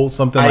sole,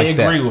 something like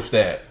that. I agree with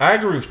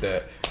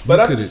that.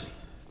 But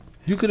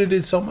you could have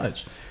did so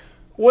much.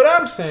 What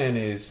I'm saying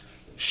is,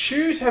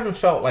 shoes haven't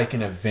felt like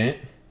an event,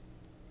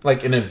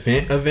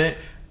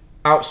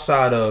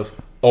 outside of,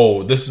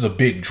 oh, this is a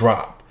big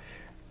drop.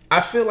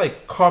 I feel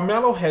like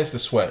Carmelo has the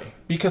sway,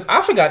 because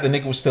I forgot the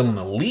nigga was still in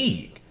the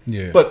league.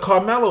 Yeah. But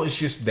Carmelo is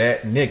just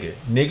that nigga.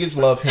 Niggas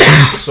love him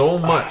so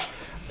much.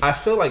 I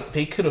feel like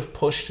they could have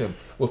pushed him.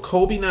 With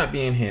Kobe not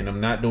being here, and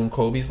I'm not doing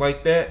Kobe's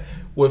like that,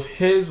 with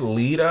his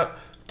lead up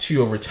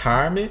to a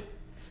retirement,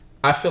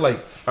 I feel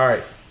like, all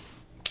right,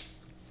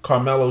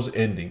 Carmelo's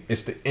ending.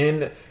 It's the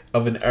end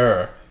of an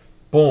era.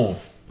 Boom.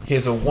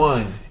 Here's a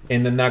 1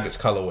 in the Nuggets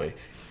colorway.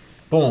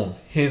 Boom.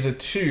 Here's a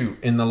 2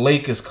 in the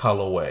Lakers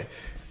colorway.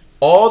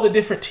 All the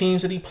different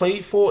teams that he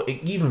played for,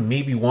 even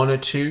maybe 1 or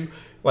 2,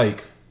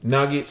 like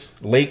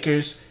Nuggets,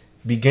 Lakers,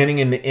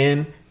 beginning and the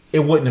end,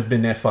 it wouldn't have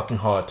been that fucking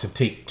hard to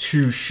take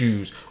 2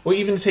 shoes, or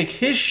even to take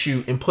his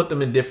shoe and put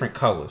them in different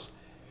colors.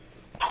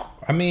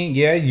 I mean,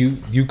 yeah,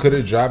 you could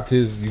have dropped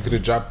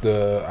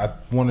the, I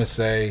want to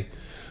say,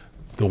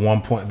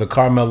 the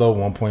Carmelo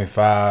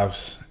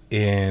 1.5s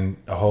in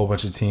a whole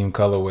bunch of team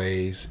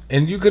colorways,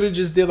 and you could have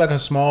just did like a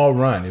small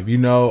run. If you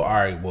know, all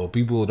right, well,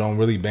 people don't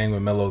really bang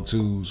with Melo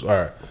 2s,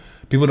 or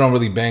people don't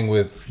really bang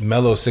with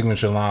Melo's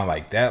signature line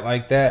like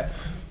that.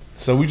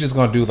 So we just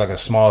gonna do like a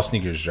small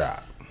sneakers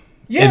drop.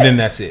 Yeah. And then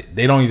that's it.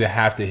 They don't even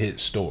have to hit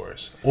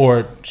stores.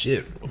 Or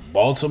shit,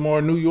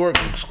 Baltimore, New York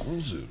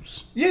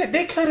exclusives. Yeah,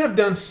 they could have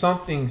done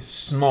something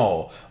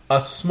small. A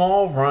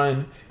small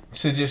run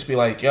to just be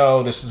like,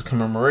 yo, this is a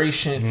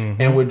commemoration,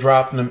 and we're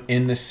dropping them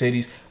in the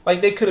cities.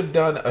 Like, they could have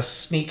done a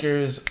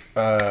sneakers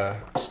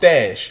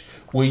stash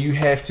where you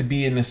have to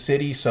be in the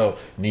city. So,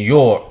 New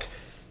York,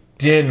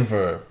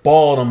 Denver,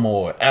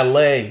 Baltimore,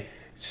 LA,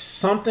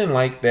 something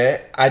like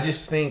that. I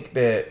just think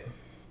that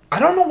I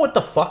don't know what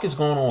the fuck is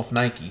going on with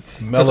Nike.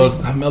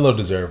 Melo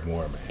deserved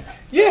more, man.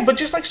 Yeah, but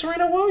just like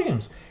Serena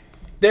Williams,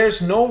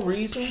 there's no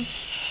reason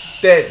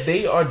that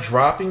they are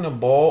dropping the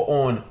ball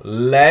on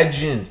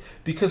legends.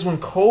 Because when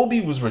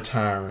Kobe was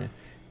retiring,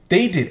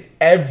 they did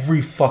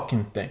every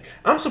fucking thing.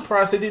 I'm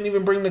surprised they didn't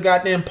even bring the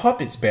goddamn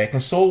puppets back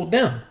and sold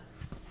them.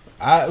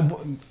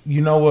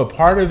 You know what?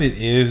 Part of it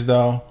is,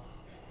 though,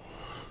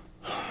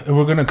 if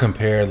we're going to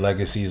compare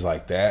legacies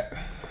like that,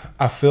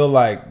 I feel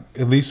like,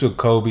 at least with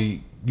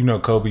Kobe, you know,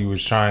 Kobe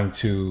was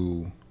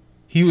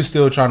he was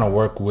still trying to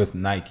work with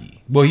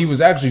Nike. Well, he was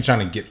actually trying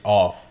to get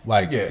off,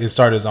 and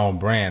start his own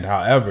brand.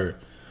 However,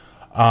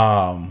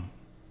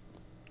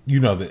 you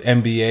know, the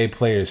NBA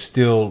players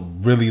still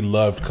really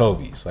loved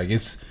Kobe's. Like,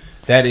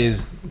 that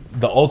is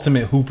the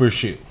ultimate hooper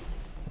shoe,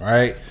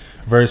 right?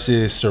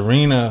 Versus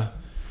Serena,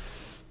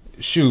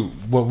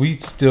 what we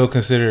still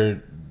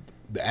consider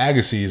the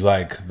Agassiz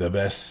like the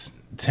best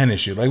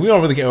tennis shoe. Like, we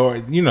don't really care. Or,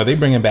 you know, they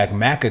bringing back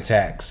Mac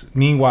Attacks.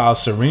 Meanwhile,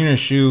 Serena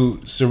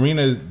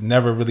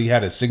never really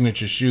had a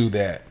signature shoe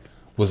that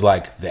was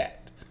like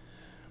that,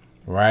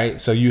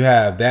 right? So you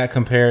have that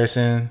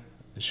comparison.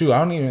 I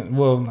don't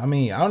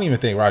even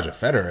think Roger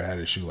Federer had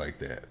a shoe like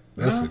that.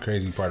 That's the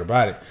crazy part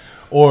about it.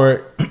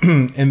 Or,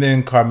 and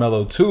then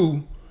Carmelo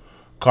too.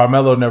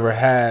 Carmelo never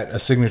had a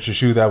signature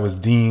shoe that was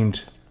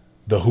deemed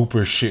the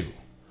hooper shoe.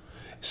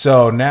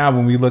 So now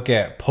when we look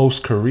at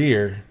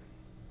post-career,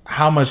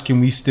 how much can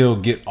we still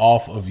get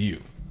off of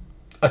you?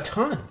 A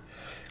ton.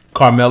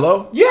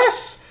 Carmelo?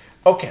 Yes.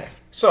 Okay.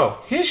 So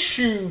his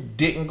shoe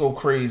didn't go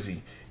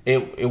crazy.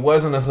 It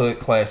wasn't a hood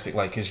classic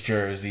like his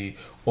jersey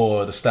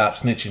or the Stop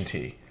Snitching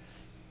tee.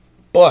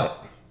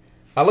 But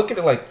I look at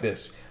it like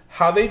this.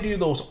 How they do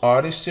those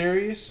artist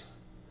series,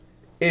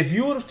 if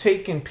you would have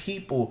taken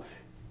people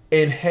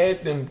and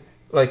had them,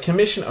 like,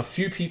 commission a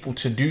few people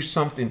to do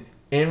something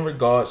in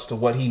regards to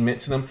what he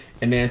meant to them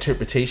and their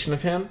interpretation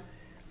of him,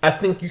 I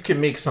think you can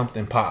make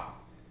something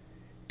pop.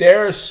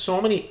 There are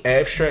so many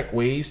abstract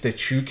ways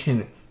that you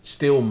can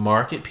still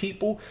market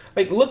people.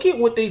 Like, look at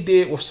what they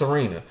did with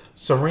Serena.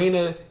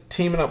 Serena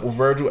teaming up with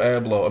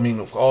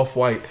with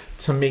Off-White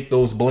to make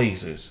those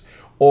blazers.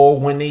 Or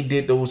when they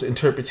did those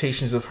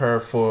interpretations of her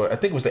for, I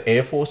think it was the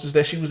Air Forces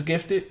that she was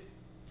gifted.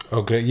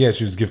 Okay, yeah,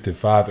 she was gifted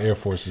 5 Air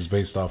Forces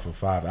based off of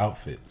 5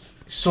 outfits.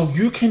 So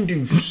you can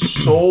do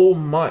so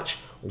much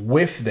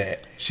with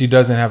that. She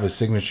doesn't have a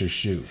signature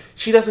shoe.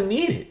 She doesn't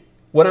need it.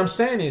 What I'm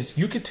saying is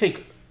you could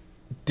take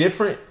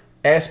different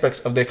aspects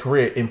of their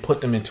career and put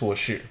them into a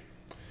shoe.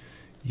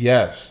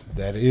 Yes,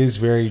 that is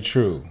very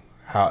true.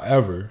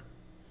 However,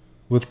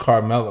 with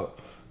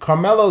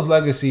Carmelo's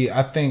legacy,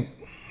 I think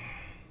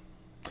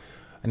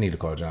I need to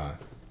call John.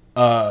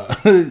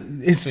 So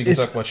you can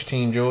talk about your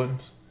Team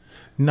Jordans?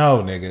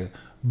 No, nigga.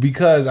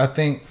 Because I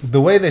think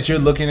the way that you're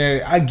looking at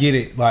it, I get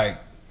it. Like,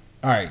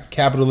 all right,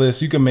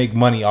 capitalist, you can make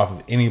money off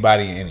of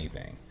anybody and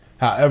anything.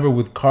 However,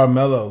 with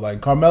Carmelo,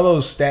 like,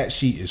 Carmelo's stat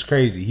sheet is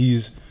crazy.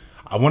 He's,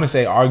 I want to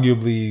say,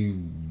 arguably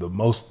the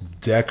most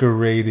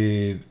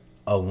decorated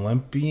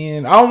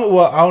Olympian. I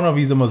don't know if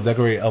he's the most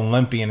decorated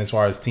Olympian as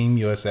far as Team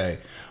USA,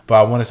 but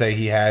I want to say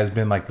he has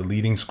been like the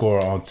leading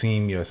scorer on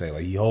Team USA.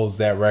 Like, he holds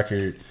that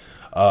record,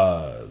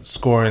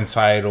 scoring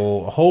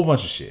title, a whole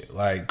bunch of shit.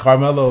 Like,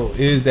 Carmelo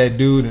is that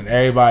dude, and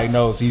everybody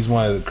knows he's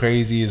one of the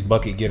craziest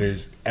bucket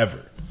getters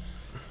ever.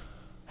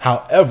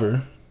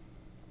 However,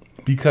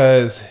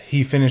 because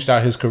he finished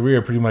out his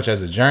career pretty much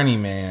as a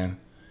journeyman,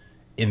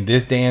 in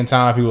this day and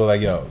time, people are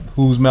like, yo,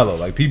 who's Melo?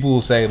 Like, people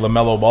will say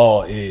LaMelo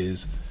Ball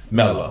is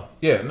Melo.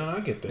 Yeah, no, I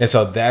get that. And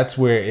so that's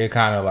where it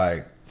kind of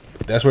like,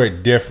 that's where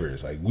it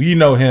differs. Like, we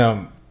know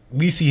him,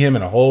 we see him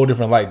in a whole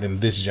different light than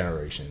this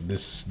generation,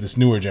 this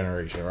newer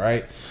generation,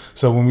 right?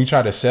 So when we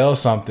try to sell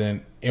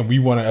something and we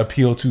want to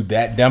appeal to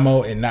that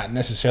demo and not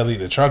necessarily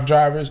the truck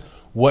drivers,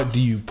 what do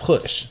you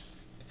push?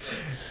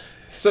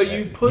 So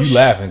you push. You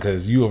laughing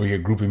because you over here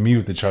grouping me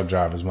with the truck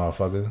drivers,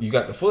 motherfucker. You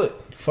got the foot.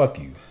 Fuck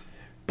you.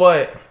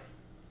 But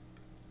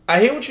I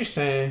hear what you're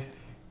saying.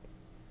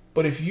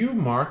 But if you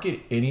market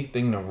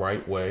anything the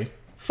right way,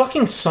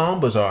 fucking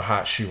Sambas are a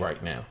hot shoe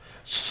right now.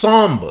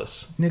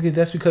 Sambas. Nigga,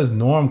 that's because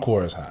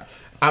Normcore is hot.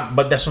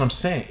 But that's what I'm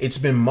saying. It's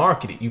been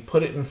marketed. You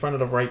put it in front of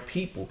the right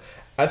people.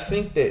 I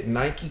think that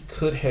Nike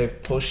could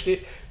have pushed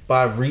it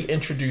by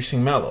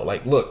reintroducing Melo.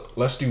 Like, look,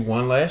 let's do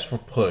one last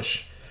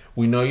push.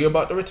 We know you're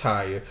about to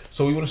retire,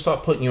 so we want to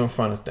start putting you in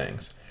front of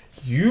things.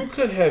 You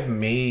could have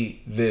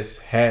made this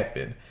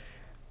happen.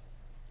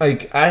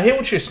 Like, I hear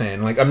what you're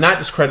saying. Like, I'm not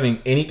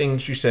discrediting anything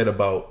that you said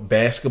about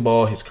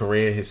basketball, his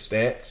career, his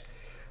stats.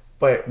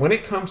 But when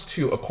it comes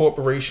to a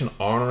corporation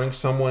honoring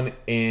someone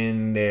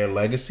in their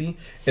legacy,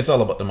 it's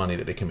all about the money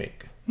that they can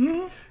make.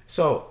 Mm-hmm.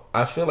 So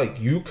I feel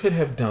like you could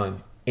have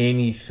done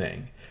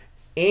anything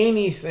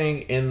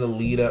in the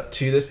lead up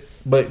to this.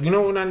 But you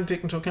know what I didn't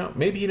take into account?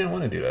 Maybe he didn't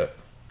want to do that.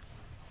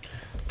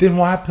 Then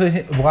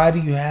why do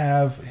you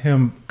have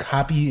him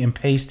copy and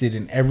paste it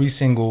in every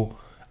single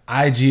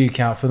IG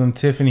account for them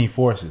Tiffany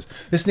forces?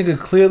 This nigga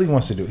clearly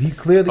wants to do it. He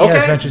clearly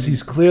has ventures.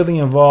 He's clearly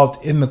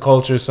involved in the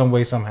culture some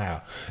way,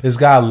 somehow. This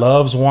guy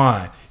loves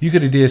wine. You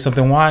could have did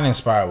something wine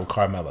inspired with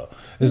Carmelo.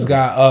 This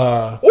guy,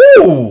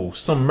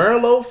 some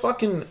Merlot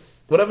fucking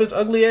whatever his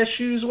ugly ass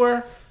shoes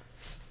were.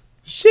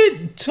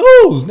 Shit,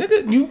 tools,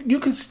 nigga. You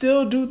could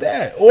still do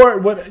that, or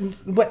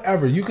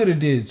whatever. You could have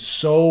did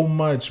so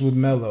much with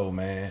Melo,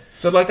 man.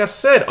 So, like I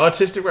said,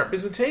 artistic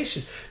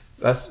representation.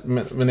 That's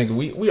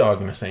nigga. We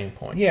arguing the same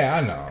point. Yeah,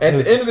 I know.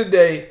 At the end of the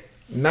day,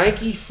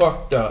 Nike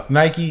fucked up.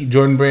 Nike,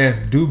 Jordan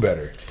Brand, do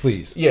better,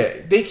 please. Yeah,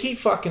 they keep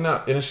fucking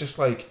up, and it's just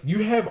like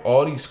you have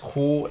all these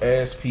cool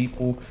ass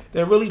people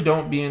that really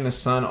don't be in the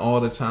sun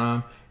all the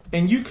time,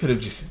 and you could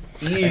have just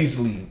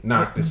easily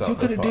knocked this out. You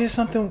could have did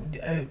something,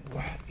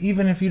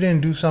 even if you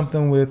didn't do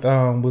something with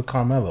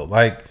Carmelo.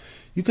 Like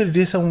you could have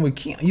did something with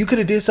Keon. You could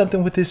have did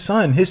something with his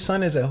son. His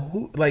son is a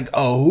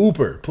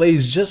hooper,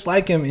 plays just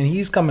like him, and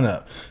he's coming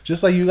up.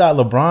 Just like you got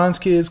LeBron's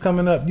kids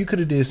coming up. You could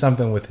have did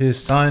something with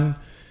his son.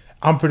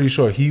 I'm pretty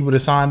sure he would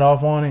have signed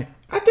off on it.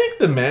 I think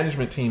the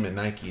management team at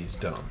Nike is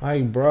dumb.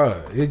 Like,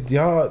 bruh,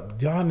 y'all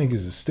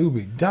niggas are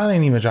stupid. Y'all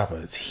didn't even drop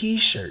a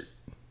t-shirt.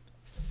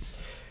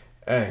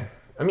 Hey,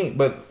 I mean,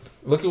 but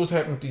look at what's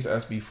happening with these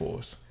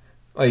SB4s.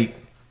 Like,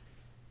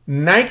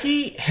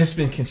 Nike has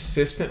been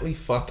consistently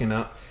fucking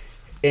up,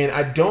 and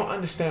I don't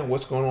understand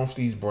what's going on with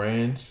these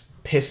brands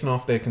pissing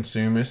off their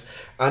consumers.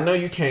 I know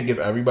you can't give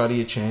everybody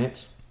a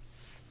chance,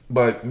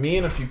 but me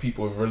and a few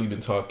people have really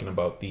been talking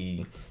about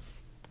the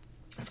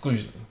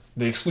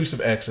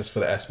exclusive access for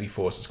the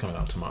SB4s is coming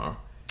out tomorrow.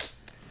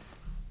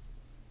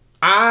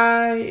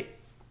 I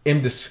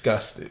am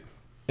disgusted.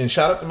 And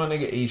shout out to my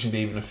nigga Asian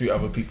Dave and a few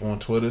other people on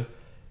Twitter.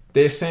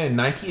 They're saying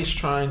Nike is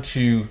trying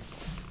to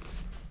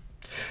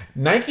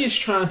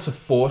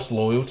force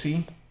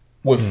loyalty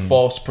with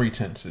false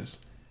pretenses.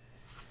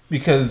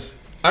 Because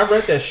I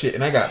read that shit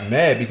and I got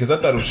mad because I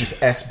thought it was just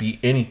SB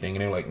anything.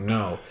 And they were like,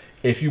 no,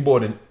 if you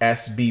bought an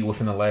SB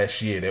within the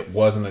last year that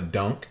wasn't a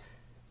dunk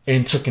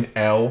and took an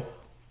L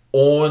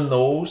on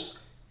those,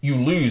 you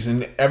lose.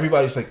 And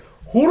everybody's like,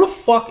 who the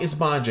fuck is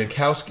buying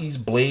Jankowski's,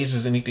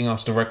 Blazers, anything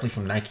else directly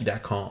from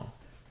Nike.com?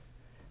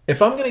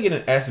 If I'm going to get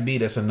an SB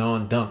that's a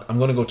non-dunk, I'm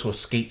going to go to a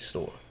skate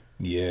store.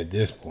 Yeah, at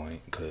this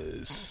point,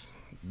 because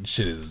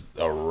shit is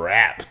a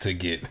wrap to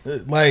get.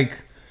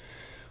 Like,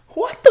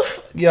 what the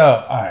fuck? Yo,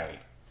 all right.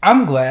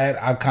 I'm glad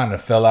I kind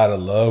of fell out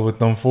of love with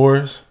them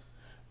fours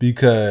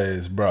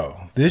because,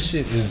 bro, this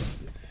shit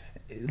is...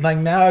 Like,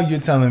 now you're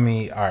telling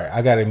me, all right,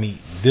 I got to meet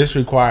this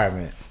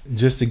requirement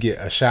just to get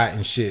a shot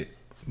and shit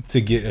to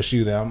get a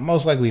shoe that I'm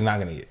most likely not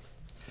going to get.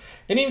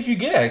 And even if you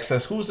get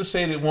access, who's to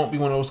say that it won't be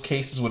one of those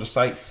cases where the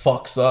site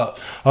fucks up?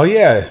 Oh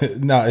yeah,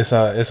 no,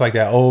 it's like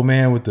that old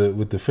man with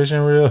the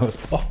fishing reel.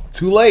 Oh,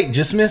 too late,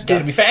 just missed it.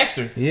 Gotta be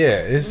faster. Yeah,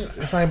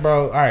 it's like,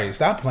 bro, all right,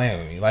 stop playing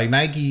with me. Like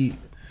Nike,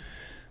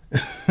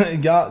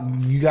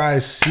 you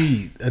guys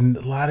see a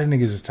lot of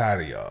niggas is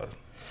tired of y'all.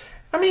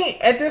 I mean,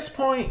 at this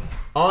point,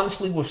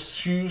 honestly, with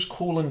shoes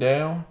cooling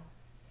down,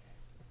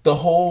 the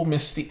whole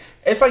mystique,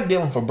 it's like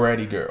dealing for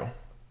bratty girl.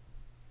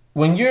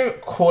 When you're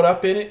caught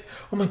up in it,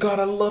 oh my God,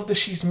 I love that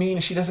she's mean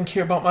and she doesn't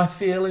care about my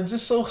feelings.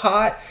 It's so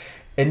hot.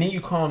 And then you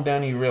calm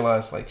down and you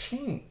realize, like,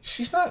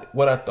 she's not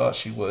what I thought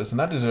she was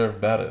and I deserve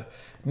better.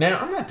 Now,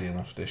 I'm not dealing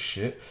with this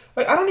shit.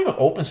 Like, I don't even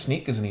open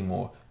sneakers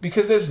anymore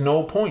because there's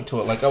no point to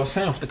it. Like I was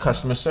saying with the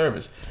customer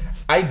service.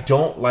 I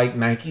don't like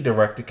Nike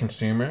direct to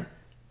consumer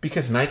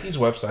because Nike's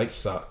website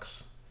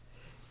sucks.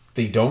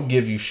 They don't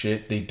give you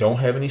shit. They don't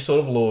have any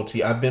sort of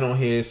loyalty. I've been on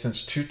here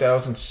since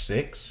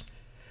 2006.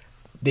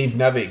 They've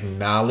never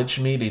acknowledged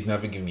me. They've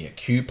never given me a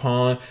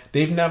coupon.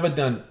 They've never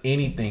done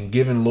anything,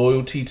 giving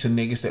loyalty to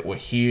niggas that were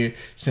here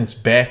since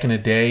back in the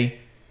day.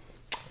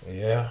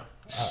 Yeah.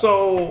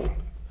 So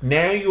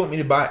now you want me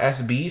to buy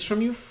SBs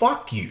from you?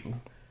 Fuck you.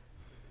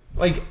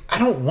 Like, I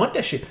don't want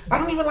that shit. I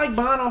don't even like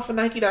buying off of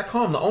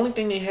Nike.com. The only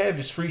thing they have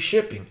is free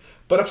shipping.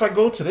 But if I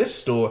go to this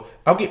store,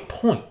 I'll get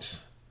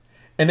points.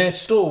 And that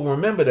store will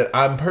remember that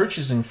I'm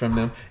purchasing from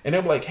them. And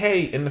they'll be like,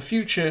 hey, in the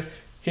future...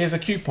 Here's a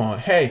coupon.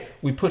 Hey,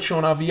 we put you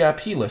on our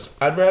VIP list.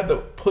 I'd rather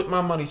put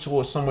my money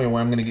towards somewhere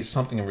where I'm going to get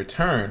something in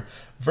return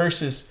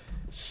versus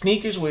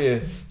sneakers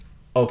where,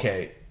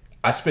 okay,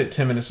 I spent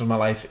 10 minutes of my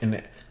life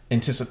in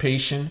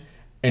anticipation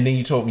and then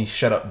you told me,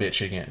 shut up,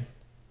 bitch, again.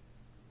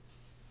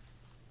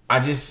 I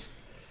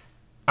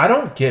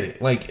don't get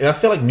it. Like, and I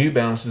feel like New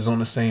Balance is on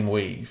the same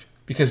wave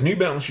because New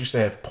Balance used to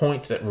have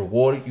points that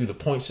rewarded you. The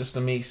point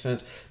system made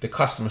sense. The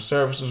customer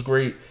service was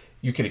great.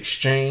 You could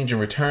exchange and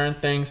return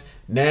things.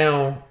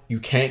 Now, you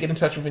can't get in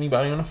touch with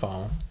anybody on the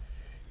phone.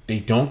 They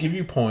don't give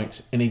you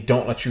points, and they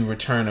don't let you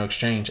return or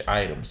exchange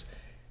items.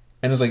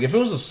 And it's like, if it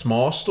was a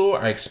small store,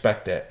 I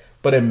expect that.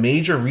 but a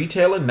major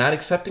retailer not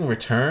accepting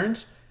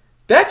returns,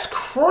 that's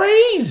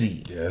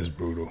crazy. Yeah, that's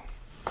brutal.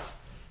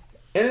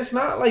 And it's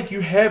not like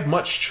you have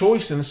much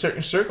choice in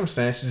certain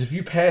circumstances. If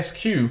you pass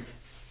Q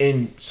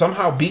and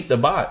somehow beat the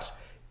bots,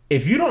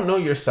 if you don't know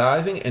your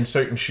sizing in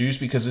certain shoes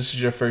because this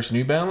is your first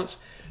New Balance,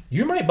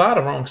 you might buy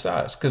the wrong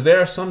size because there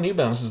are some New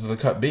Balances that are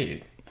cut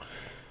big.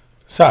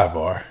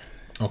 Sidebar.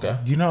 Okay.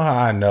 You know how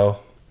I know?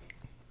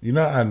 You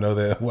know how I know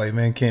that White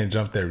Man Can't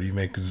Jump that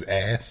remake's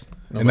ass?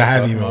 And I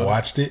haven't even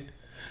watched it?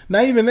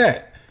 Not even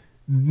that.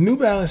 New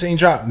Balance ain't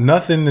dropped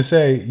nothing to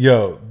say,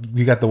 yo,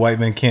 you got the White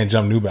Man Can't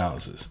Jump New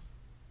Balances.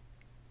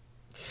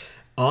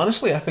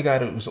 Honestly, I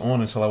forgot it was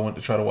on until I went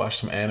to try to watch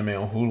some anime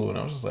on Hulu, and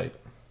I was just like,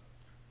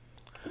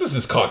 what is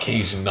this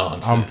Caucasian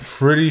nonsense? I'm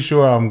pretty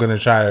sure I'm going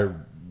to try to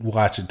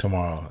watch it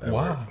tomorrow.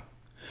 Wow.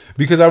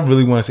 Because I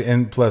really want to see,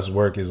 and plus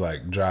work is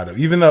like dried up.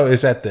 Even though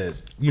it's at the,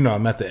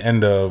 I'm at the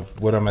end of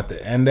what I'm at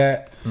the end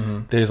at,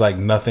 there's like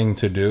nothing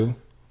to do.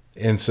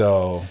 And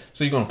so.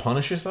 So you're going to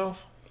punish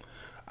yourself?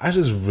 I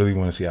just really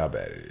want to see how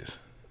bad it is.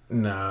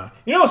 Nah.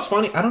 You know what's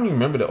funny? I don't even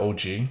remember the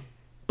OG.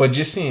 But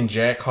just seeing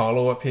Jack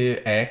Harlow up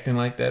here acting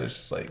like that, it's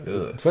just like,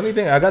 ugh. Funny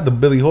thing, I got the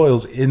Billy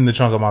Hoyles in the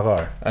trunk of my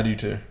car. I do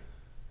too.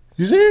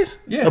 You serious?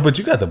 Yeah. Oh, but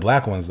you got the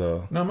black ones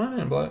though. No, mine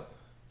ain't black.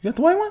 You got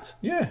the white ones?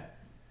 Yeah.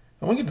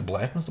 I want to get the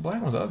black ones. The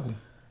black ones are ugly.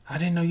 I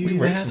didn't know you We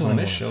even had racist the on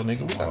white this show, ones.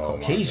 nigga. We got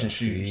Caucasian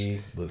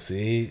shoes.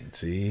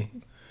 See.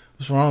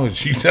 What's wrong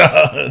with you,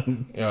 dog?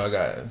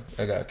 Yo,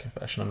 I got a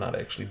confession. I'm not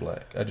actually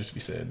black. I just be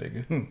saying,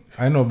 nigga.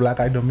 I know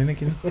black-eyed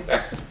Dominican.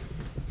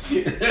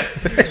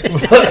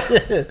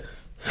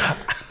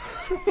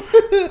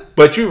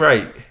 But you're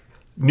right.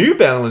 New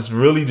Balance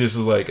really just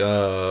is like, we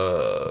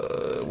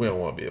don't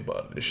want to be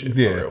about this shit.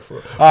 Yeah. For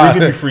real. We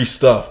give you free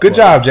stuff. Good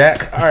job,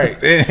 Jack. All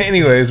right.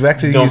 Anyways, back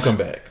to Don't come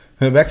back.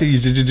 Back to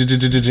these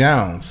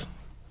Jones.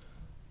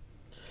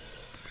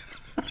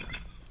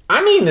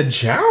 I mean, the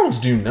Jones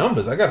do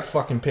numbers. I got a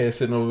fucking pair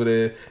sitting over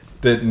there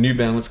that New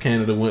Balance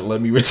Canada wouldn't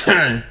let me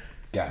return.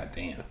 God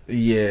damn.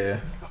 Yeah.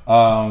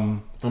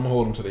 I'm gonna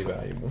hold them till they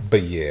valuable.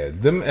 But yeah,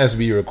 them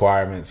SB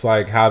requirements,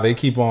 like how they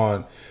keep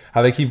on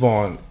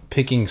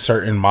picking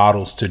certain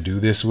models to do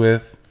this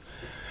with.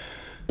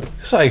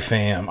 It's like,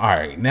 fam, all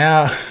right,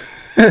 now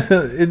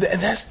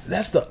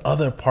that's the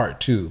other part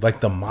too.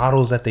 Like the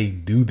models that they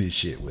do this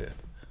shit with.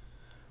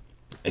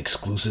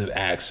 Exclusive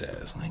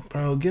access. Like,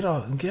 bro, get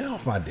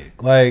off my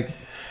dick. Like,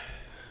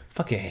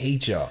 fucking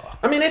hate y'all.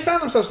 I mean, they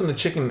found themselves in a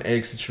chicken and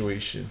egg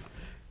situation.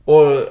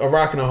 Or a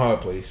rock and a hard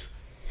place.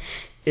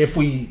 If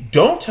we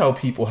don't tell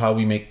people how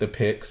we make the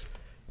picks,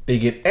 they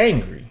get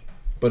angry.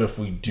 But if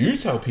we do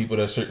tell people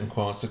that certain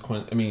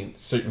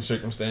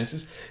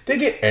circumstances, they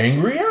get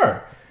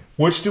angrier.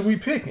 Which do we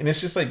pick? And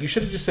it's just like, you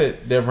should have just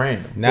said they're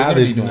random. Now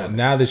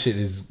the shit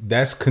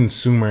that's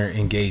consumer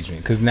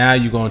engagement. Because now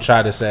you're going to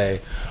try to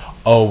say,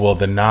 oh, well,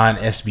 the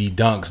non-SB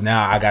dunks,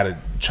 now I got to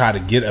try to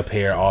get a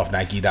pair off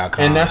Nike.com.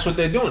 And that's what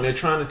they're doing. They're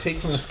trying to take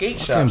from the skate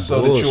shop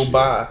so bullshit. that you'll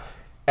buy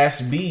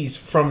SBs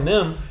from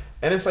them.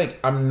 And it's like,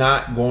 I'm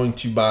not going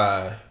to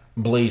buy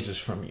Blazers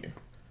from you.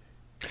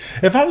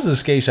 If I was a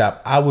skate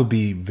shop, I would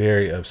be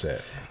very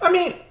upset. I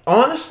mean,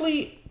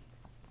 honestly,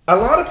 a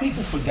lot of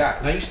people forgot.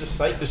 And I used to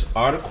cite this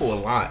article a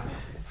lot.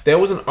 There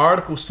was an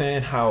article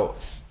saying how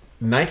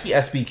Nike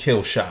SB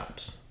kills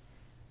shops.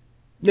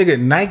 Nigga,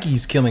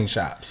 Nike's killing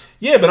shops.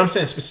 Yeah, but I'm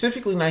saying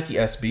specifically Nike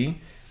SB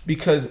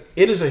because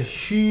it is a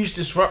huge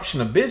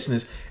disruption of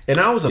business. And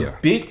I was a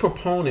big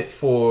proponent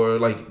for,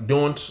 like,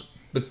 during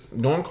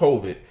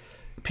COVID,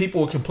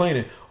 people were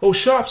complaining, oh,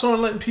 shops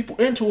aren't letting people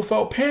into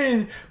without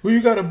paying. Well,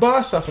 you got to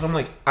buy stuff. And I'm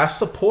like, I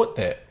support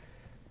that.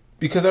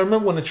 Because I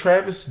remember when the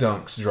Travis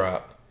Dunks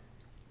dropped,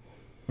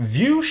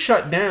 View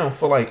shut down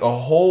for like a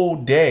whole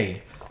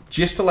day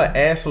just to let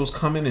assholes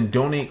come in and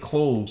donate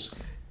clothes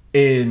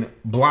and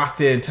block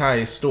their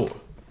entire store.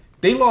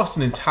 They lost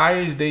an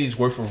entire day's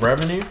worth of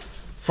revenue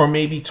for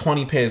maybe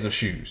 20 pairs of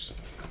shoes,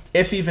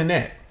 if even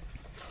that.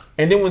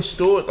 And then when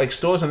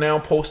stores are now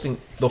posting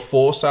the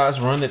full size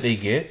run that they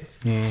get,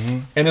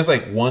 and it's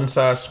like 1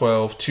 size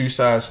 12, 2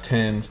 size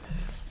 10s.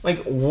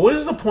 Like, what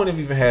is the point of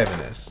even having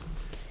this?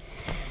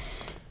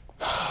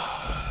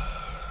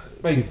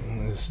 Like,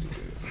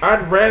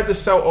 I'd rather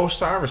sell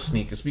Osiris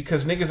sneakers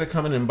because niggas are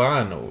coming and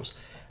buying those.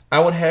 I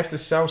would have to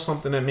sell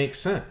something that makes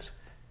sense.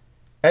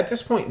 At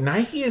this point,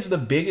 Nike is the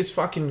biggest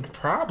fucking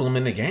problem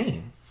in the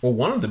game. Well,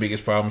 one of the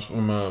biggest problems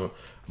from a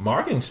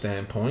marketing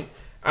standpoint.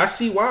 I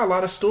see why a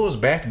lot of stores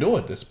backdoor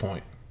at this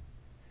point.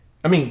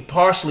 I mean,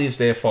 partially it's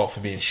their fault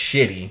for being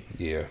shitty.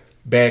 Yeah.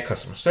 Bad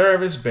customer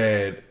service,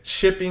 bad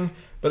shipping.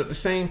 But at the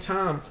same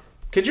time,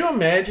 could you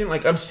imagine?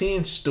 Like, I'm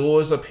seeing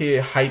stores up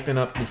here hyping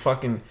up the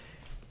fucking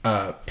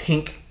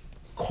pink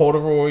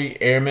corduroy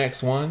Air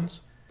Max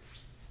 1s.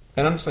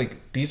 And I'm just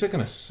like, these are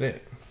going to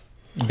sit.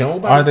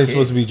 Nobody Aren't they cares.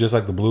 supposed to be just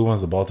like the blue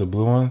ones, the Baltic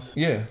blue ones?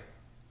 Yeah.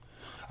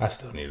 I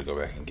still need to go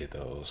back and get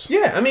those.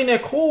 Yeah, I mean, they're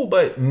cool,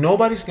 but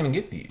nobody's going to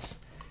get these.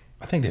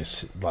 I think they're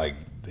like,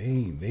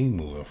 they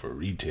moving for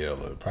retail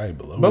or probably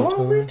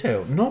below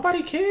retail.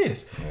 Nobody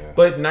cares. Yeah.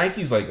 But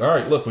Nike's like, all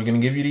right, look, we're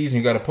going to give you these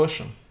and you got to push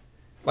them.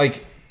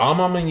 Like,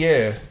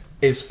 Amamanya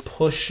is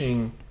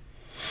pushing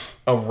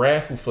a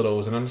raffle for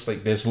those, and I'm just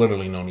like, there's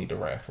literally no need to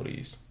raffle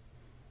these.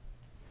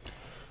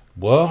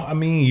 Well, I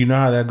mean, you know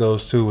how that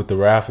goes too with the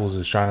raffles,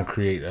 is trying to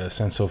create a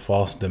sense of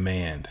false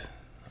demand.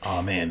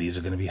 Oh man, these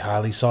are going to be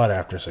highly sought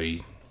after, so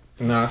you...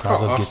 Nah, it's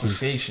called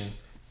obfuscation.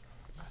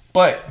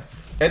 But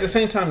at the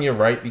same time, you're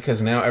right,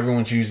 because now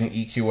everyone's using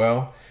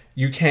EQL.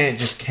 You can't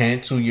just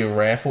cancel your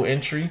raffle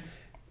entry.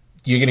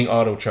 You're getting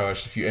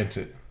auto-charged if you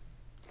enter it.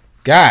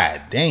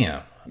 God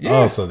damn. Yeah.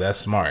 Oh, so that's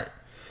smart.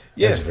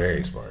 Yeah. That's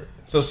very smart.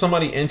 So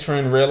somebody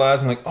entering,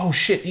 realizing like, oh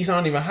shit, these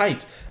aren't even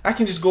hyped. I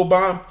can just go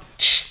buy them.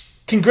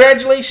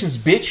 Congratulations,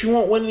 bitch. You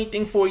won't win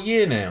anything for a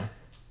year now.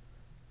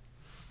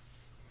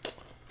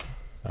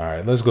 All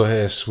right, let's go ahead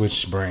and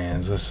switch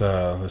brands. Let's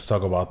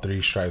talk about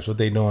Three Stripes. What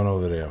they doing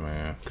over there,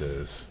 man?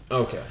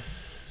 Okay.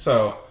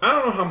 So I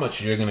don't know how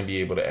much you're gonna be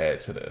able to add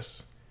to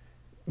this,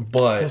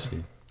 but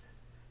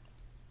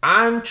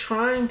I'm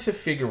trying to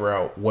figure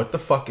out what the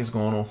fuck is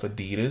going on for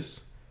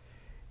Adidas,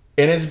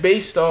 and it's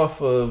based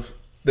off of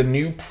the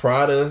new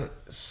Prada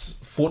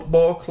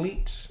football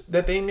cleats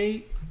that they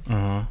made.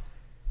 Mm-hmm.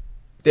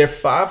 They're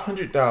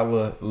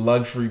 $500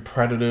 luxury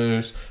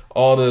Predators,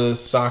 all the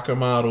soccer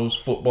models,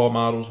 football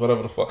models,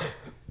 whatever the fuck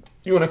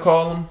you want to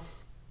call them.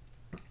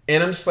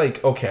 And I'm just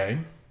like, okay,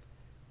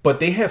 but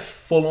they have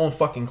full on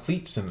fucking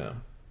cleats in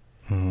them.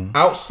 Mm-hmm.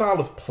 Outside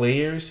of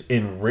players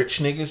and rich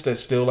niggas that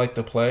still like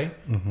to play,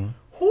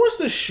 who is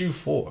this shoe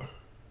for?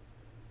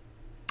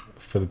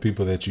 For the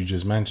people that you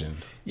just mentioned.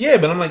 Yeah,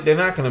 but I'm like, they're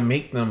not going to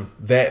make them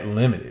that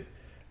limited.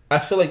 I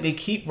feel like they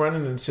keep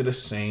running into the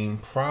same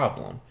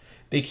problem.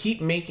 They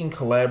keep making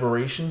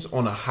collaborations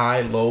on a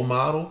high-low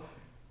model.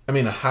 I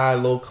mean, a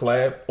high-low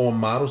collab on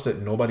models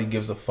that nobody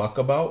gives a fuck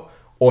about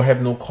or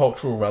have no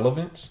cultural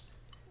relevance.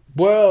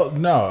 Well,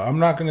 no, I'm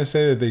not going to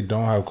say that they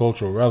don't have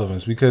cultural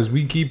relevance, because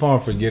we keep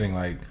on forgetting,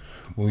 like,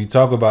 when we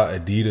talk about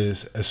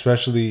Adidas,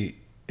 especially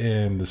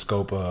in the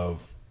scope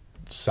of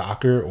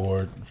soccer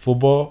or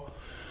football,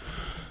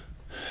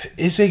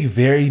 it's a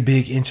very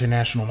big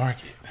international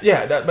market.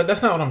 Yeah, but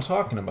that's not what I'm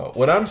talking about.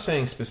 What I'm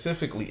saying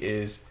specifically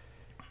is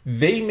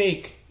they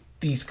make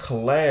these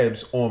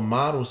collabs on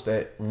models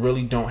that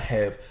really don't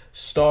have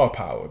star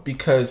power,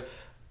 because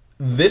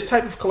this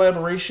type of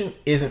collaboration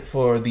isn't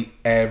for the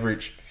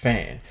average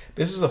fan.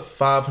 This is a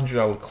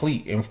 $500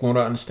 cleat, and from what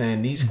I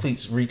understand, these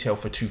cleats retail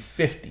for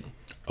 $250.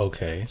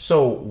 Okay.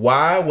 So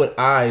why would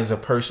I, as a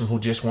person who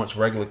just wants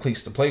regular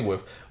cleats to play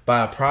with,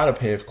 buy a Prada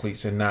pair of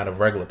cleats and not a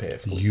regular pair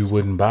of cleats? You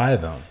wouldn't buy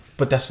them.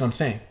 But that's what I'm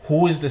saying.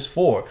 Who is this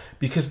for?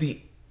 Because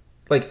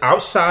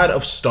outside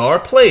of star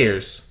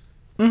players,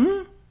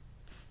 they're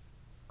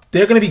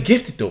going to be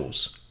gifted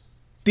those.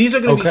 These are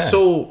going to be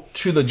sold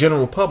to the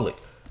general public.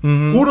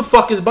 Who the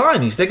fuck is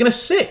buying these? They're going to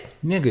sit.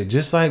 Nigga,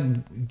 just like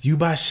you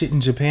buy shit in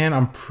Japan,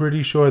 I'm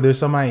pretty sure there's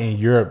somebody in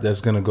Europe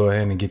that's going to go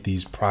ahead and get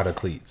these Prada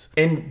cleats.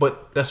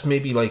 But that's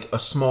maybe like a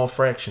small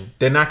fraction.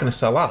 They're not going to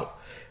sell out.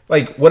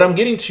 Like, what I'm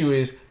getting to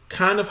is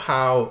kind of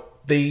how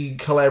they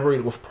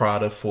collaborated with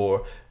Prada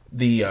for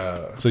the...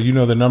 So you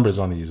know the numbers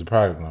on these, the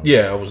product numbers?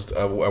 Yeah,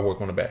 I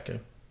work on the back end.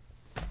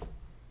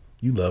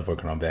 You love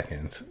working on back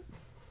ends.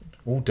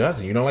 Who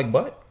doesn't? You don't like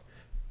butt?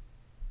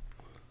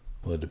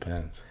 Well, it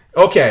depends.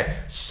 Okay,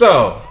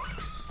 so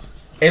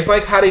it's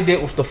like how they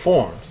did with the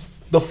forms.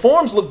 The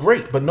forms look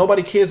great, but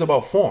nobody cares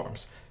about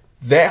forms.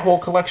 That whole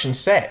collection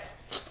sat.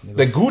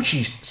 The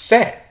Gucci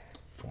sat.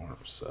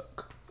 Forms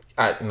suck.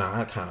 I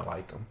kind of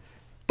like them.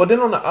 But then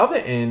on the other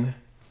end,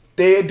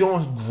 they're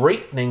doing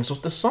great things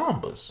with the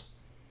Sambas.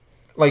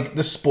 Like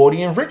the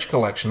Sporty and Rich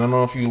collection. I don't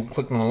know if you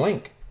clicked on the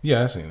link.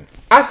 Yeah, I seen it.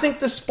 I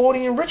think the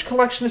Sporty and Rich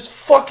collection is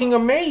fucking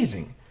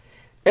amazing.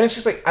 And it's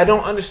just like, I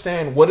don't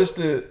understand where's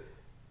the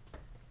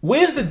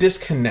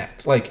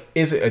disconnect? Like,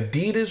 is it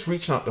Adidas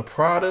reaching out to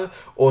Prada,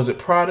 or is it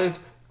Prada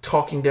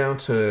talking down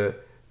to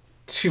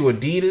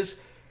Adidas?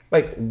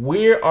 Like,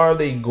 where are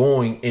they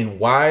going, and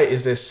why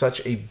is there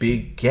such a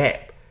big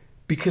gap?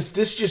 Because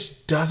this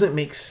just doesn't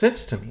make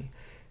sense to me.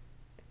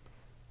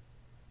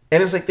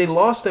 And it's like they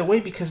lost their way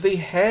because they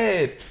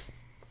had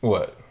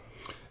what?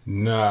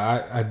 No,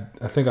 I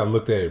think I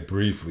looked at it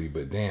briefly,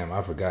 but damn,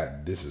 I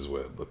forgot this is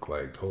what it looked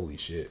like. Holy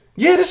shit.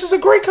 Yeah, this is a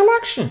great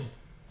collection.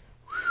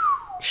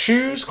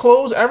 Shoes,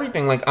 clothes,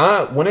 everything. Like,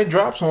 when it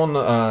drops on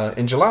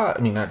in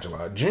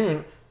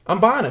June, I'm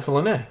buying it for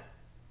Lene.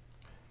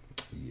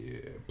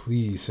 Yeah,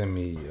 please send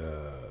me,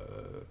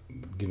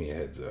 give me a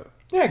heads up.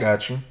 Yeah, I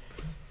got you.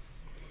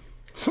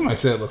 Somebody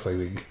said it looks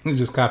like they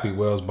just copied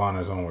Wells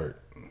Bonner's own work.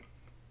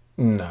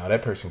 No,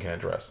 that person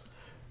can't dress.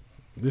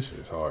 This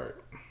is hard.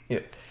 Yeah,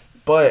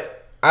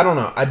 but I don't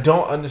know. I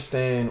don't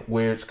understand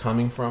where it's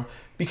coming from,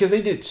 because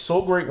they did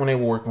so great when they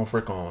were working with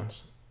Rick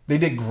Owens. They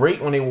did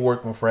great when they were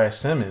working with Raf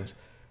Simons.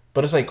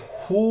 But it's like,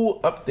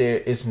 who up there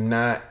is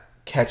not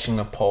catching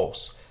the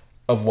pulse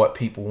of what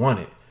people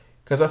wanted?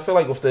 Because I feel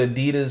like with the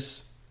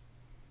Adidas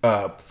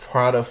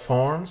Prada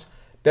forms,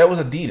 that was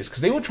Adidas.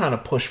 Because they were trying to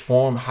push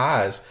form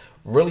highs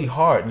really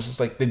hard. And it's just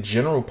like the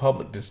general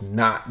public does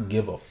not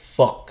give a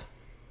fuck.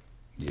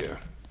 Yeah.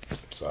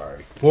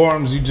 Sorry.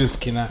 Forms, you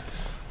just cannot...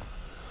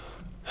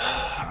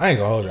 I ain't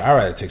gonna hold you. I'd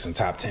rather take some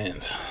top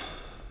 10s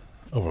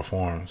over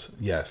forms.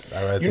 Yes,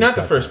 I'd rather. You're not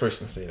the first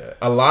person to say that.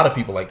 A lot of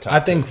people like top 10s. I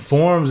think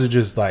forms are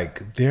just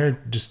like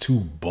they're just too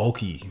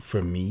bulky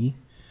for me.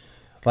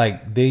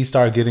 Like they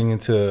start getting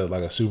into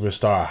like a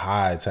superstar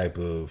high type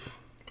of.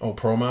 Oh,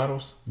 pro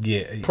models?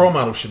 Yeah, pro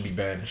models should be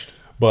banished.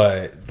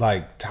 But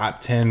like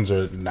top 10s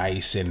are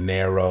nice and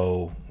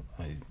narrow.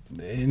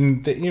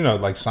 And you know,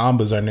 like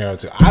Sambas are narrow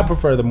too. I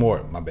prefer the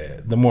more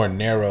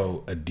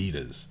narrow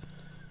Adidas.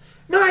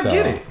 No, I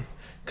get it,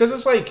 because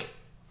it's like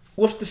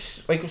with the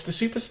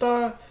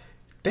superstar,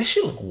 that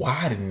shit look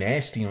wide and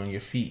nasty on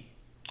your feet.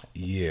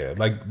 Yeah,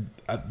 like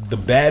the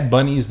Bad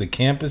Bunnies, the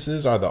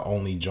Campuses are the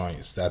only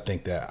joints that I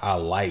think that I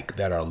like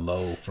that are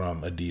low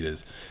from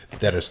Adidas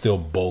that are still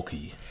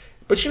bulky.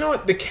 But you know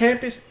what? The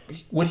Campus,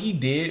 what they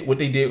did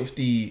with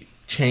the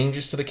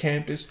changes to the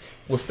Campus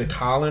with the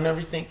collar and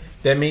everything,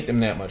 that made them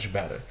that much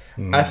better.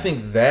 I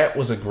think that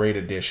was a great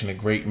addition, a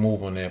great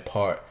move on their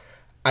part.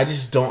 I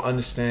just don't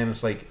understand.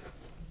 It's like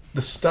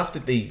the stuff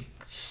that they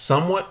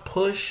somewhat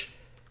push,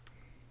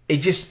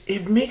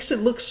 it makes it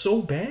look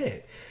so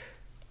bad.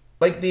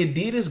 Like the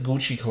Adidas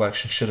Gucci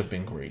collection should have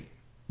been great,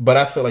 but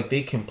I feel like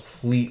they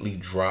completely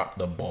dropped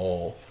the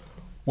ball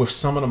with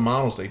some of the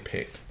models they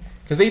picked,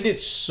 because they did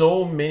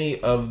so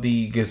many of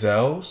the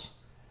Gazelles.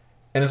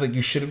 And it's like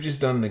you should have just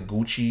done the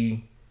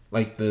Gucci,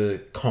 like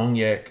the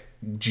Cognac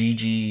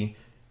GG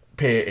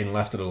pair, and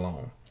left it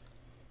alone.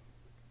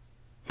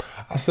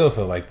 I still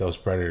feel like those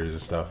Predators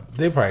and stuff,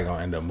 they probably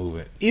gonna end up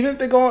moving. Even if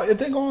they go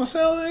on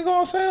sale, they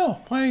gonna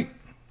sell. Like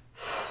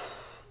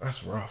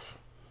that's rough.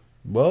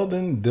 Well,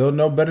 then they'll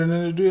know better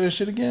than to do that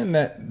shit again.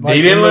 That like,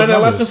 they didn't learn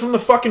that lesson from the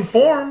fucking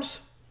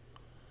forums.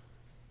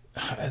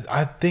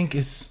 I think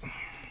it's.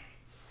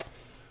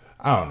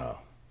 I don't know.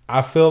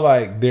 I feel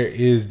like there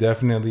is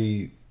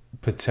definitely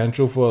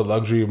potential for a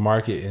luxury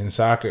market in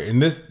soccer,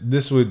 and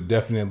this would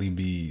definitely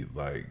be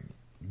like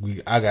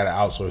I gotta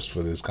outsource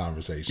for this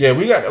conversation. Yeah,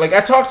 we got like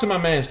I talked to my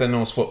man that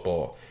knows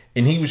football,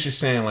 and he was just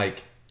saying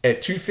like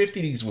at $250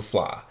 these would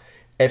fly.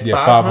 At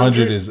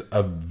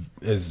 $500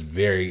 is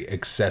very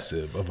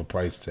excessive of a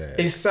price tag.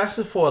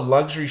 Excessive for a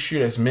luxury shoe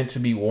that's meant to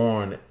be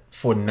worn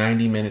for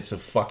 90 minutes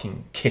of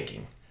fucking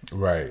kicking.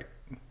 Right,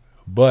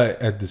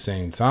 but at the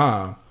same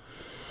time.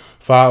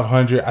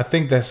 500. I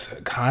think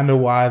that's kind of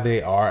why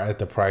they are at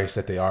the price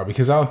that they are,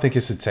 because I don't think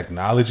it's a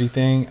technology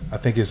thing. I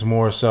think it's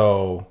more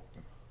so,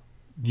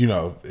 you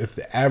know, if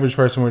the average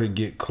person were to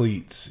get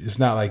cleats, it's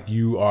not like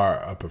you are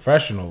a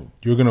professional.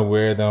 You're going to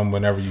wear them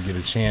whenever you get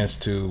a chance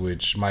to,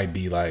 which might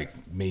be like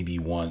maybe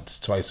once,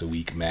 twice a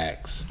week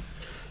max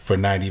for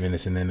 90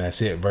 minutes, and then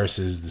that's it,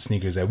 versus the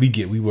sneakers that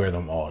we wear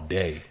them all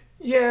day.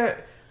 Yeah,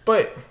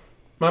 but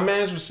my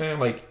mans was saying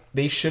like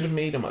they should have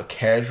made them a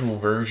casual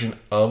version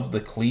of the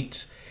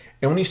cleats.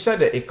 And when he said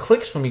that, it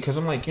clicked for me, because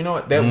I'm like, you know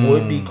what? That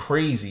would be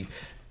crazy.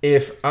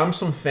 If I'm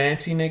some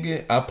fancy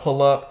nigga, I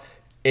pull up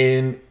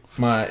in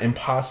my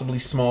impossibly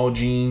small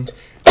jeans,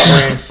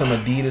 wearing some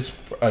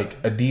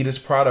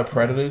Adidas Prada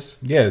Predators.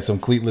 Yeah, some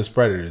cleatless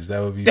Predators. That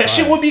would be that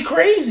fire. Shit would be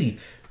crazy.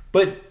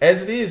 But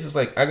as it is, it's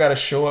like I gotta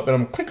show up and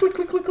I'm click,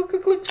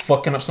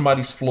 fucking up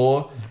somebody's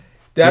floor.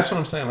 That's what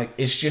I'm saying. Like,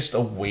 it's just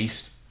a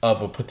waste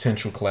of a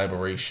potential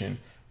collaboration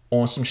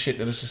on some shit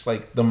that is just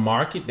like the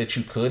market that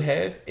you could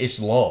have, it's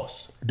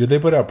lost. Did they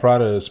put out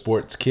Prada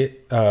sports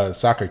kit,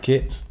 soccer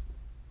kits?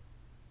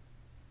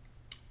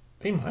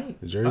 They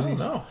might. The jerseys? I don't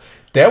know.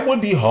 That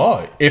would be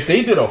hard. If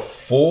they did a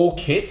full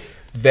kit,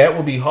 that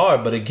would be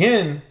hard. But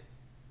again,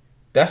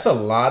 that's a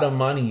lot of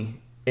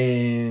money.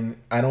 And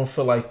I don't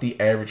feel like the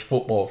average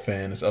football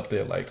fan is up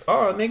there like,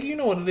 oh, nigga, you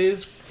know what it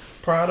is.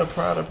 Prada.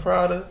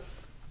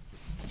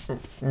 I'm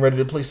ready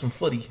to play some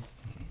footy.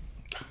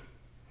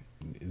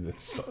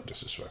 That's so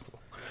disrespectful.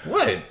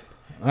 What?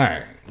 All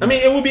right. I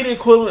mean, it would be the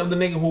equivalent of the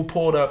nigga who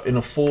pulled up in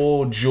a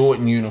full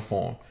Jordan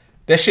uniform.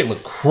 That shit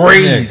look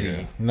crazy.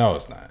 Nigga. No,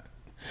 it's not.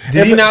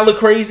 Did he not look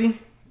crazy?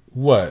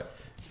 What?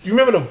 You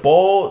remember the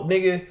bald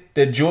nigga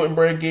that Jordan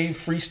Brand gave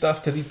free stuff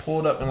because he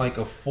pulled up in like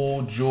a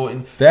full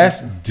Jordan?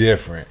 That's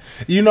different.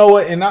 You know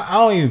what? And I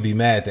don't even be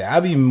mad at that. I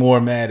be more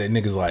mad at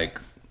niggas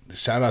like,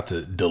 shout out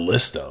to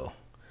DeListo.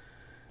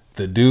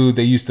 The dude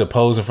that used to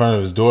pose in front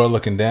of his door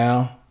looking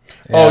down.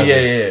 Oh,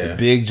 yeah. The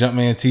big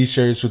Jumpman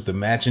t-shirts with the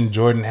matching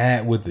Jordan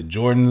hat with the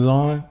Jordans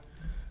on.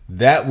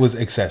 That was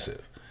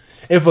excessive.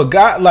 If a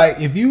guy, like,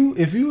 if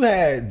you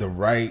had the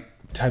right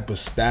type of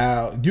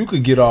style, you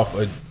could get off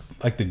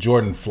like the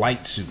Jordan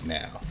flight suit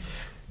now.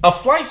 A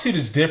flight suit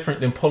is different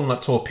than pulling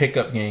up to a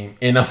pickup game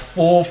in a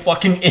full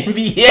fucking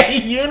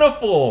NBA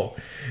uniform.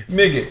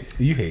 Nigga.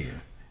 You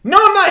hating. No,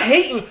 I'm not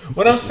hating.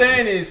 What I'm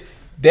saying is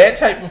that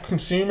type of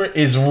consumer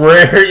is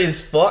rare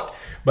as fuck,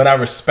 but I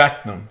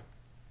respect them.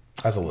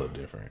 That's a little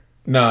different.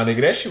 Nah,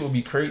 nigga, that shit would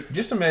be crazy.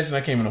 Just imagine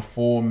I came in a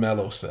full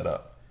mellow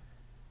setup.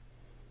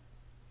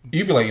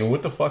 You'd be like, yo,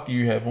 what the fuck do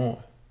you have on?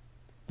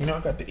 You know, I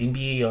got the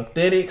NBA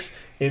Authentics,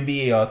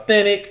 NBA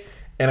Authentic,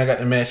 and I got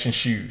the matching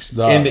shoes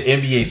and the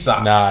NBA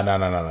socks.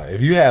 Nah.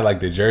 If you had like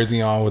the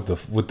jersey on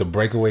with the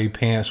breakaway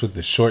pants with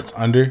the shorts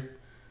under,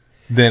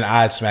 then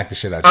I'd smack the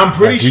shit out. You. I'm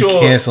pretty like,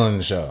 sure canceling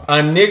the show. A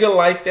nigga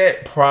like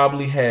that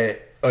probably had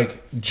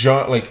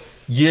like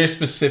year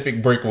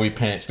specific breakaway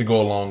pants to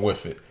go along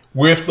with it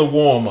with the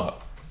warm up.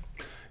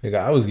 Nigga,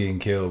 I was getting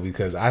killed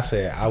because I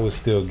said I would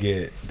still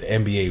get the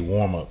NBA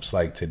warm ups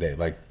like today,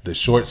 like the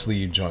short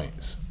sleeve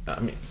joints.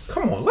 I mean,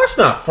 come on, let's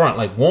not front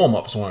like warm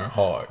ups weren't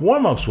hard.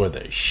 Warm ups were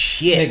the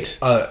shit.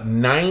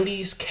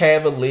 90s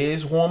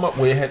Cavaliers warm up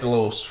where it had the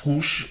little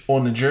swoosh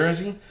on the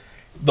jersey,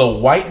 the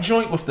white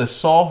joint with the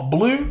soft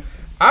blue.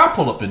 I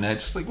pull up in that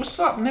just like, what's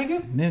up,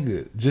 nigga?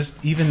 Nigga,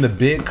 just even the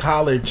big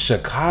collared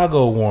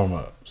Chicago warm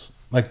ups,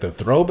 like the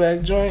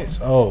throwback joints.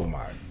 Oh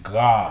my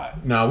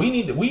god. Nah, we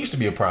used to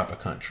be a proper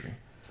country.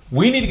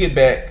 We need to get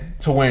back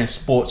to wearing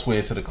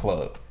sportswear to the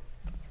club.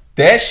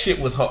 That shit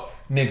was hard,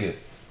 nigga.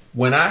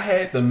 When I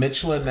had the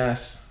Mitchell &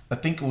 Ness, I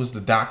think it was the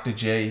Dr.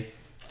 J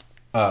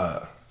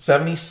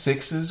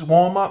 76s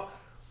warm up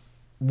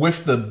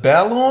with the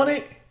bell on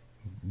it.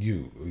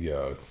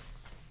 Yo,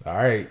 all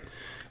right.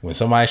 When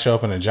somebody show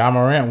up in a John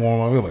Morant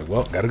warm up, we're like,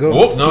 well, gotta go.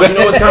 Whoop, no, you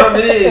know what time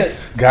it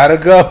is. Gotta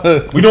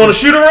go. We doing a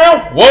shoot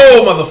around?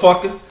 Whoa,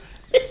 motherfucker.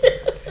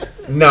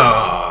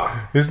 Nah.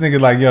 This nigga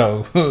like,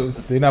 yo,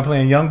 they not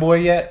playing Young Boy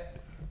yet?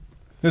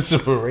 This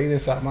is a parade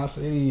inside my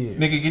city.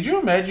 Nigga, could you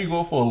imagine you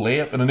go for a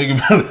layup and a nigga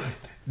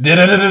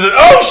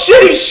oh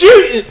shit, he's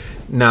shooting.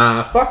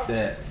 Nah, fuck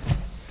that.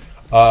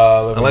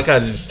 I like how I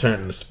just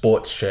turned into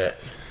sports chat.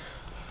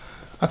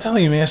 I'm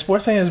telling you, man,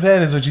 sports ain't as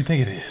bad as what you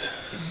think it is.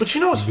 But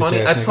you know what's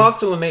funny? I talk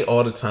to Lene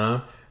all the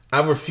time.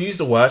 I refuse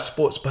to watch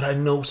sports, but I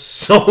know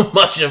so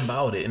much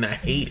about it and I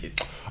hate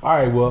it. All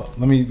right, well,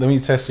 let me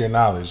test your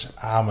knowledge.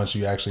 How much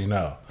you actually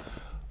know?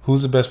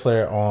 Who's the best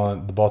player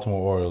on the Baltimore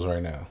Orioles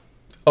right now?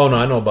 Oh no,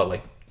 I know about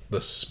like the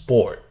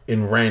sport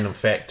in random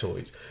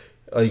factoids.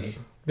 Like,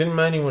 didn't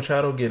Manny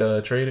Machado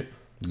get traded?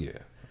 Yeah,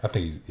 I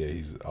think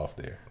he's off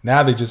there.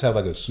 Now they just have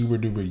like a super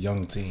duper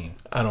young team.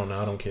 I don't know.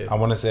 I don't care. I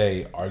want to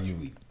say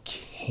arguably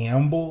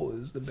Campbell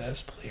is the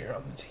best player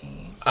on the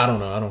team. I don't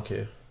know. I don't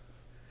care.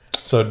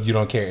 So you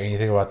don't care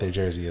anything about their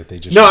jersey that they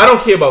just... No, I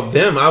don't care about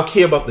them. I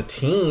care about the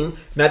team,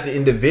 not the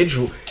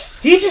individual.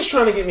 He's just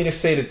trying to get me to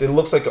say that it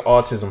looks like an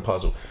autism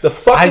puzzle. The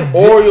fucking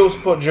Orioles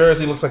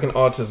jersey looks like an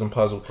autism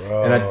puzzle.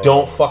 Bro. And I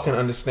don't fucking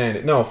understand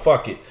it. No,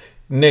 fuck it.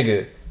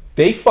 Nigga,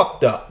 they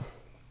fucked up.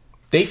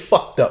 They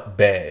fucked up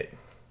bad.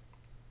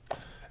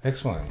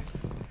 Explain.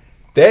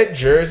 That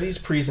jersey's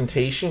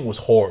presentation was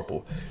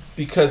horrible.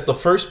 Because the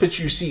first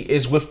picture you see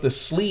is with the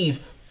sleeve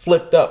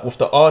flipped up with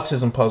the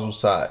autism puzzle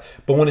side.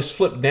 But when it's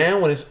flipped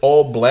down, when it's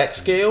all black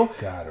scale,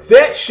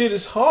 that shit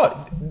is hard.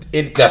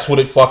 That's what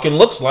it fucking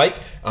looks like.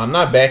 I'm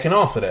not backing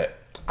off of that.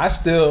 I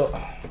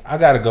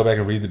gotta go back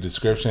and read the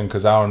description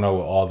because I don't know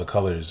what all the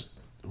colors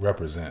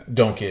represent.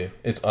 Don't care.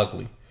 It's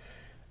ugly.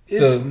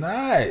 It's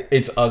not.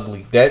 It's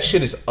ugly. That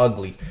shit is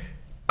ugly.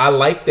 I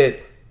like that.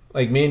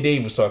 Like me and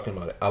Dave was talking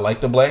about it. I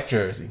like the black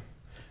jersey.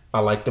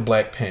 I like the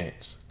black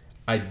pants.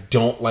 I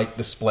don't like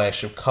the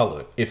splash of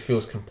color. It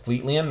feels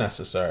completely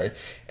unnecessary.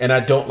 And I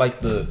don't like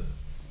the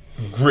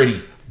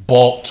gritty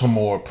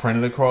Baltimore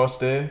printed across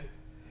there.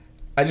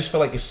 I just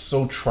feel like it's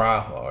so try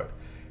hard.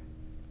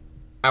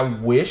 I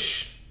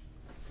wish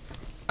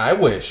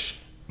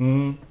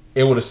it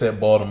would have said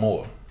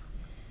Baltimore.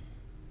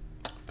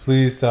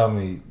 Please tell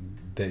me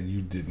that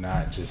you did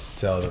not just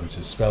tell them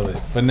to spell it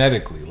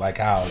phonetically, like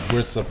how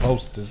we're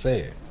supposed to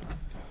say it.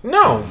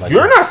 No, like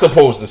you're not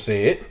supposed to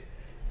say it.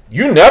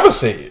 You never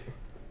say it.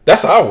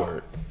 That's our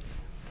word.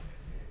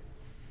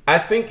 I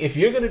think if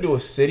you're going to do a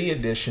city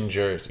edition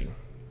jersey,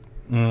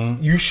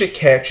 you should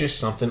capture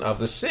something of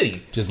the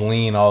city. Just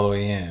lean all the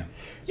way in.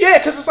 Yeah,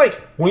 because it's like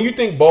when you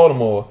think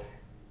Baltimore,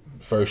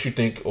 first you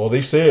think, oh,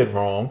 they said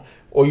wrong.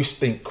 Or you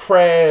think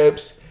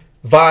crabs,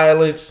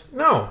 violets.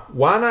 No,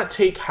 why not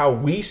take how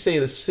we say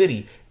the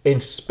city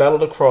and spell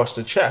it across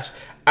the chest?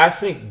 I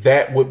think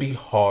that would be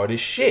hard as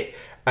shit.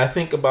 I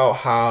think about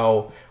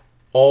how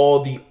all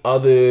the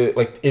other,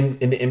 like in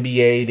the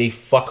NBA, they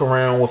fuck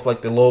around with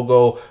like the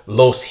logo,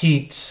 Los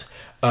Heats,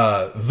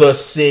 the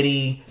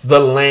city,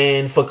 the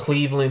land for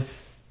Cleveland.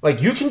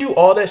 Like you can do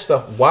all that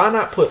stuff. Why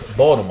not put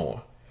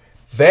Baltimore?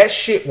 That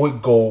shit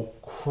would go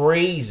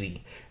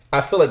crazy.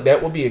 I feel like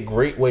that would be a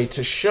great way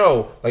to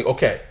show, like,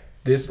 okay,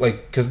 this,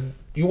 like, because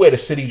you wear the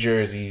city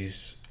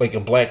jerseys, like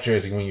a black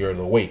jersey when you're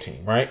the away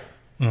team, right?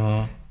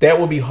 Mm-hmm. That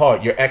would be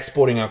hard. You're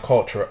exporting our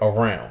culture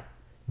around.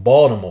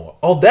 Baltimore.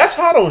 Oh, that's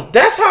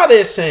how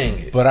they're saying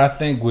it. But I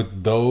think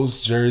with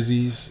those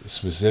jerseys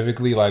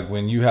specifically, like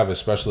when you have a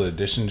special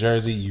edition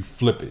jersey, you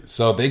flip it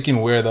so they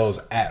can wear those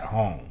at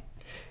home.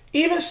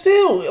 Even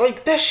still,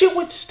 like that shit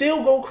would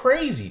still go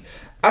crazy.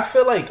 I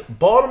feel like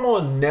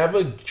Baltimore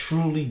never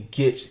truly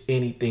gets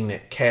anything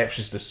that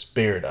captures the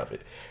spirit of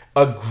it.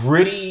 A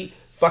gritty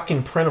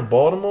fucking print of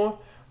Baltimore.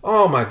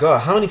 Oh my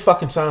god, how many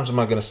fucking times am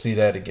I gonna see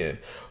that again?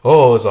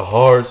 Oh, it's a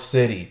hard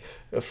city.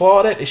 For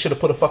all that, they should have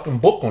put a fucking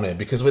book on it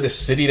because we're the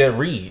city that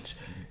reads.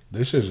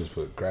 They should have just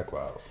put crack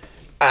vials.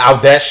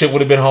 That shit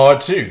would have been hard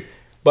too.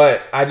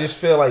 But I just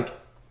feel like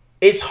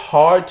it's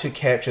hard to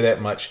capture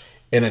that much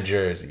in a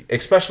jersey,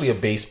 especially a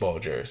baseball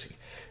jersey.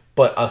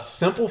 But a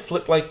simple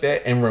flip like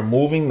that and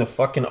removing the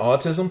fucking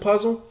autism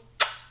puzzle,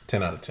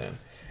 10 out of 10.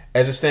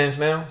 As it stands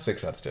now,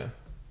 6 out of 10.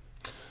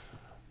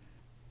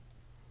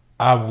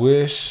 I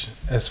wish,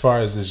 as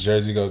far as this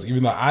jersey goes,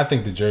 even though I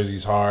think the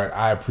jersey's hard,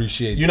 I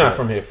appreciate. You're not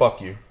from here.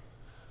 Fuck you.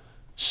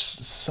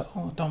 So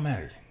it don't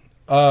matter.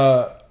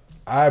 I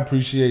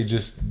appreciate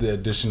just the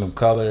addition of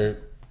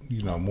color,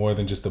 more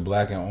than just the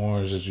black and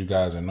orange that you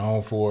guys are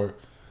known for.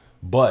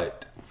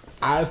 But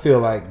I feel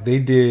like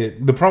the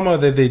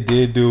promo that they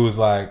did do was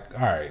like,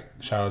 all right,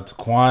 shout out to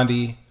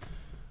Kwandi,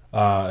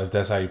 if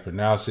that's how you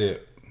pronounce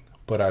it.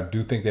 But I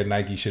do think that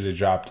Nike should have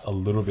dropped a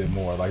little bit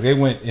more. Like they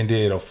went and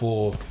did a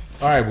full,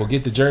 all right, well,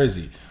 get the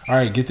jersey. All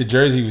right, get the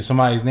jersey with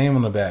somebody's name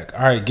on the back.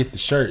 All right, get the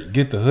shirt,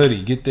 get the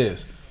hoodie, get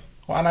this.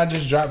 Why not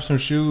just drop some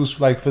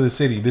shoes like for the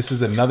city? This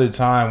is another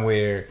time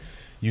where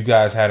you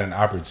guys had an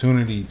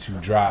opportunity to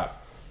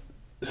drop,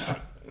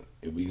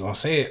 we gonna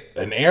say it,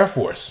 an Air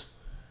Force.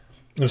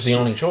 It's the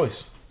only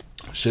choice.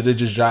 Should have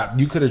just dropped,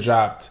 you could have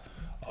dropped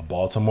a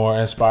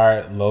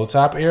Baltimore-inspired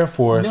low-top Air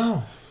Force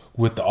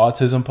with the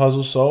autism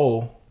puzzle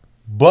sole,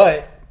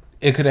 but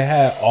it could have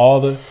had all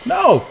the,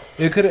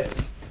 it could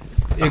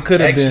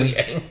have been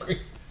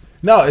angry.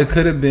 No, it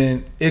could have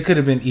been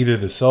either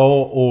the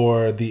sole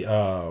or the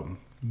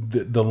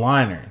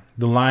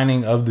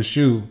lining of the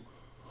shoe,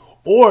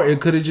 or it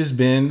could have just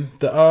been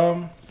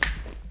the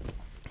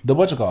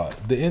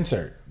the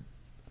insert.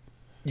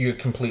 You're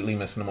completely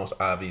missing the most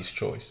obvious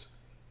choice.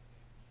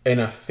 An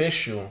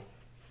official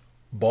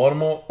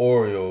Baltimore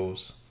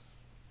Orioles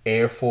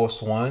Air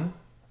Force One.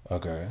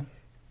 Okay.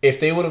 If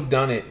they would have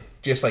done it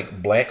just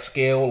like black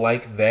scale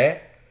like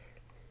that,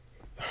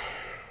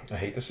 I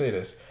hate to say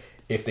this,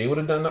 if they would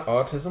have done the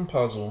autism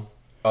puzzle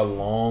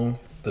along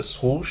the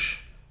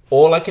swoosh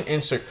or like an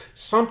insert,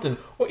 something,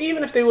 or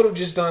even if they would have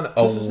just done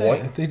a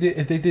white.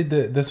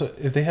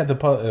 If they had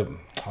the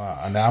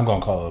now I'm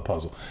gonna call it a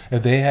puzzle.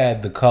 If they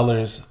had the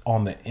colors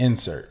on the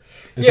insert,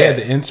 they had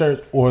the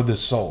insert or the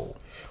sole.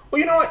 Well,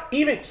 you know what?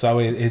 Even so,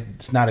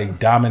 it's not a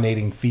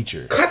dominating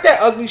feature. Cut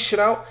that ugly shit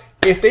out.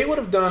 If they would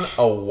have done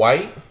a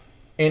white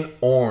and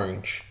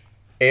orange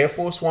Air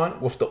Force One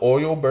with the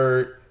Oriole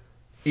bird,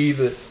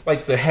 either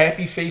like the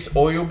happy face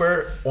Oriole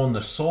bird on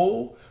the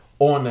sole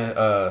or on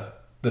the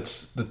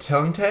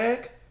tongue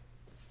tag,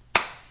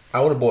 I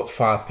would have bought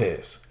 5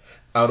 pairs.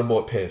 I would have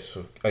bought pairs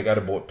for I'd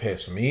have bought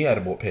pairs for me. I'd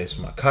have bought pairs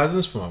for my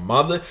cousins, for my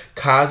mother.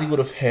 Kazi would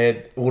have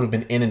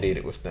been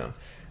inundated with them.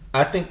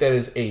 I think that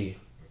is a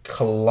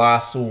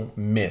colossal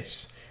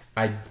miss.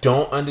 I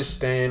don't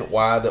understand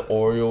why the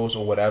Orioles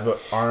or whatever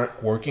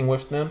aren't working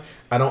with them.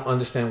 I don't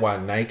understand why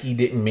Nike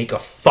didn't make a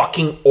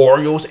fucking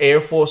Orioles Air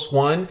Force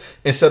One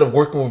instead of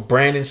working with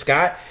Brandon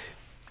Scott.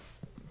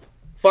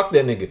 Fuck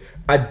that nigga.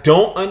 I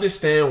don't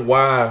understand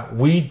why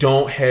we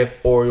don't have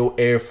Oriole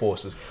Air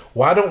Forces.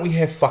 Why don't we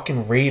have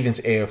fucking Ravens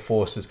Air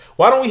Forces?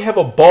 Why don't we have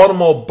a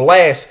Baltimore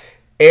Blast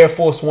Air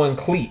Force One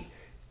cleat?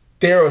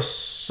 There are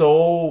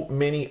so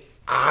many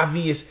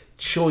obvious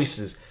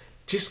choices.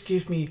 Just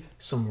give me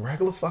some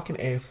regular fucking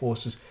Air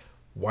Forces.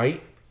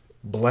 White,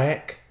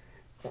 black.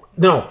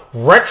 No,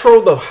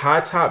 retro the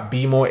high top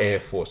B-more Air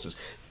Forces.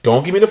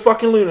 Don't give me the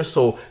fucking Lunar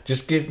Soul.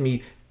 Just give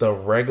me the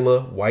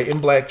regular white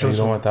and black joints.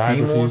 You don't want the high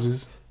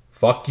fuses?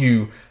 Fuck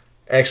you.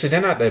 Actually,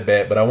 they're not that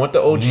bad, but I want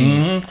the OGs.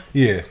 Mm-hmm.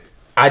 Yeah.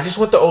 I just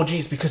want the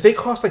OGs because they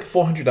cost like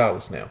 $400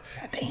 now.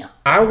 God damn.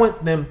 I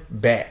want them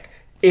back.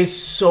 It's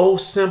so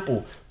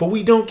simple, but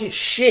we don't get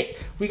shit.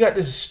 We got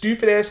this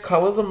stupid ass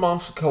color of the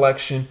month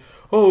collection.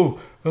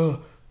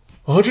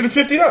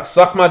 $150.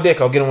 Suck my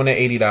dick. I'll get them on that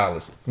 $80.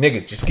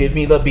 Nigga, just give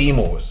me the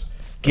B-Mores.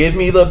 Give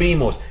me the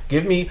B-Mores.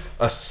 Give me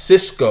a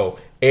Sisqo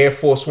Air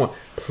Force One.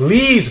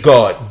 Please,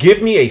 God,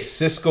 give me a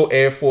Sisqo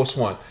Air Force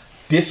One.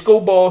 Disco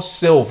ball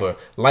silver,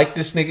 like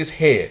this nigga's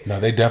hair. No,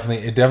 it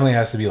definitely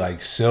has to be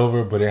like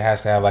silver, but it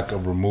has to have like a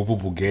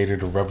removable gator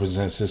to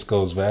represent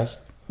Sisqo's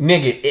vest.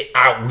 Nigga,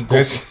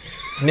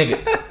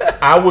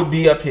 I would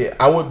be up here.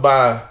 I would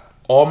buy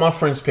all my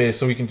friends' pairs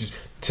so we can just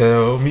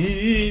tell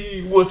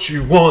me what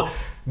you want.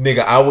 Nigga,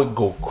 I would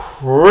go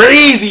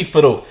crazy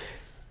for those.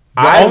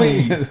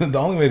 The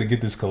only way to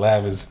get this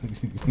collab is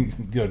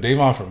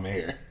Davon from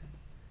Mayor.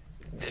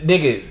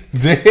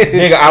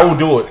 Nigga, I will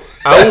do it.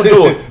 I will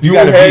do it. You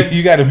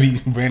gotta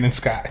beat Brandon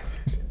Scott.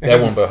 That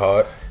won't be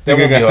hard. That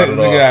won't be hard at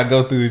all. You gotta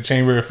go through the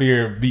chamber of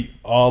fear, beat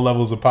all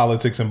levels of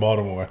politics in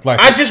Baltimore. Like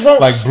I just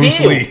won't like steal.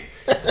 Bruce Lee.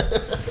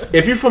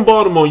 If you're from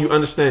Baltimore, you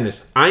understand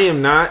this. I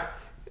am not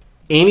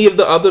any of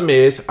the other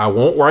mayors. I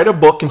won't write a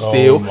book and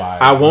steal.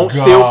 I won't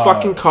steal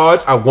fucking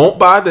cards. I won't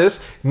buy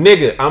this.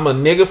 Nigga, I'm a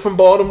nigga from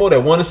Baltimore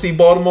that want to see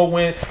Baltimore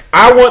win.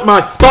 I want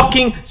my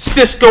fucking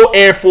Sisqo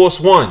Air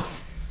Force One.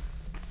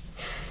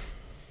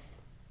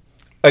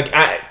 Like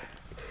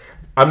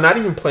I'm not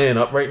even playing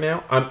up right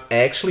now. I'm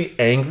actually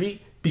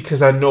angry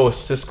because I know a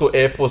Sisqo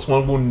Air Force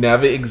One will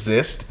never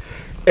exist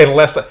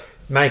unless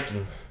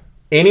Nike.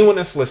 Anyone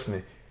that's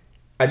listening,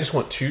 I just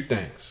want 2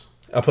 things.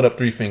 I put up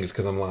 3 fingers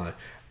because I'm lying.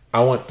 I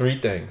want 3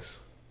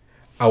 things.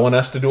 I want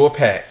us to do a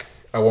pack.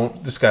 I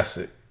won't discuss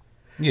it.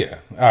 Yeah,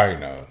 I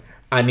already know.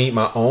 I need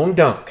my own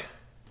dunk,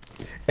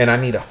 and I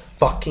need a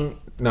fucking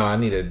no. I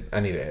need an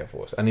Air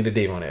Force. I need a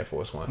Davon Air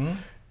Force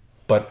One,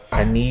 but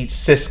I need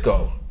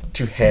Sisqo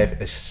to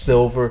have a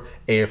silver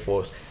Air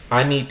Force.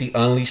 I need the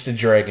Unleash the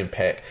Dragon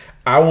pack.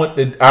 I want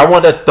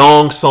a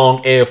Thong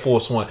Song Air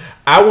Force One.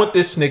 I want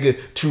this nigga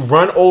to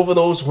run over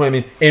those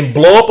women and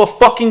blow up a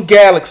fucking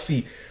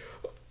galaxy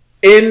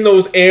in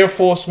those Air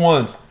Force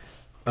Ones.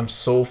 I'm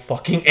so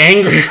fucking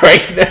angry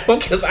right now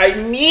because I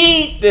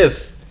need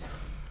this.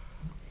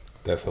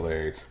 That's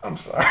hilarious. I'm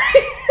sorry.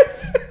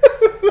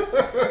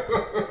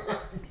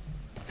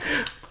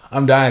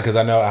 I'm dying because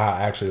I know how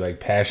actually like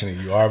passionate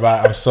you are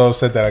about it. I'm so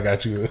upset that I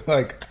got you.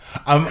 Like,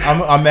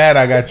 I'm mad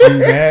I got you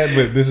mad,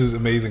 but this is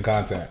amazing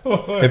content.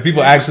 If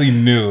people actually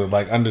knew,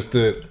 like,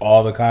 understood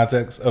all the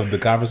context of the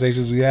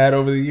conversations we had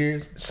over the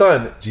years,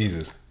 Son,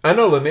 Jesus. I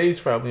know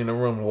Lene's probably in the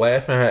room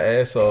laughing her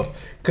ass off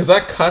because I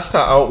cussed her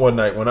out one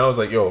night when I was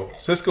like, "Yo,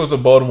 Sisqo's a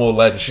Baltimore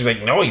legend." She's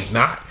like, "No, he's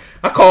not."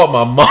 I called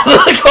my mother.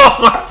 I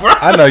called my brother.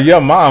 I know your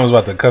mom was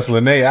about to cuss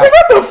Lene out. Like,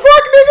 what the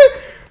fuck,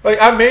 nigga?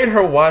 Like, I made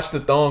her watch the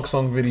Thong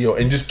Song video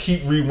and just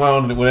keep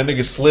rewinding it when that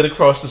nigga slid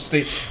across the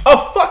state. A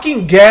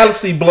fucking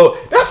galaxy blow.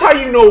 That's how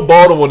you know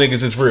Baltimore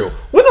niggas is real.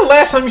 When the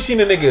last time you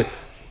seen a nigga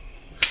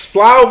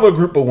fly over a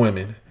group of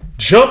women,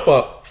 jump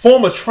up,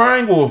 form a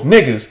triangle of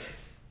niggas,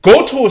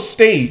 go to a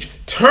stage,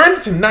 turn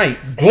it to night,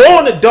 glow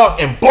in the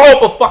dark, and blow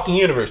up a fucking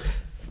universe?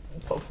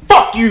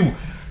 Fuck you.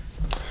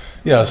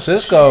 Yo,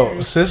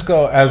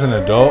 Sisqo as an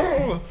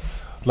adult,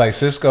 like,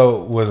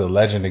 Sisqo was a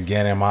legend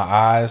again in my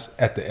eyes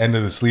at the end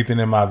of the sleeping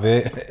in my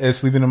bed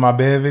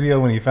video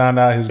when he found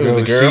out his girl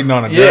was cheating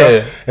on a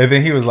girl. And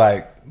then he was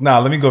like, "Nah,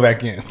 let me go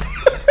back in."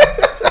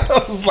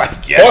 I was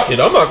like, yes. Fuck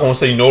it, I'm not going to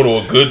say no to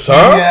a good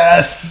time.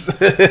 Yes.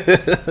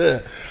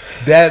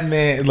 That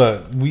man,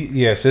 look,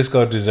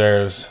 Sisqo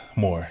deserves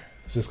more.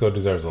 Sisqo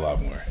deserves a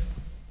lot more.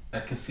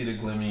 I can see the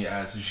gleam in your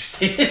eyes as you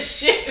say this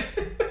shit.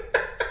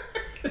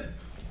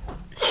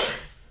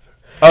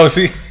 Oh,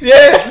 see?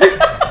 Yeah.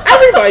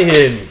 Everybody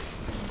hitting me.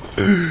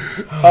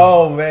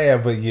 Oh,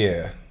 man, but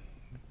yeah.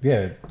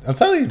 Yeah, I'm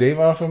telling you,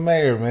 Davon for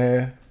mayor,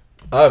 man.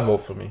 I vote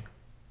for me.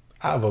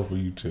 I vote for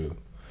you, too.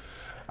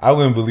 I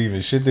wouldn't believe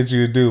in shit that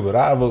you would do, but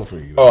I vote for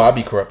you. Oh, I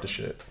be corrupt as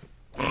shit.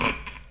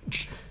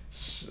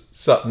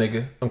 Sup,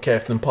 nigga? I'm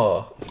Captain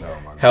Paul.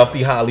 Oh, my God.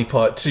 Healthy Holly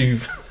Part 2.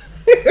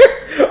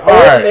 All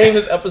I right. name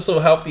this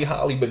episode Healthy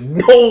Holly, but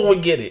no one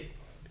would get it.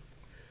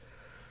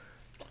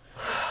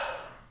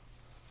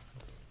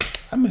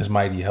 I miss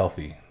Mighty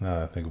Healthy, now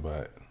that I think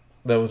about it.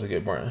 That was a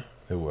good brand.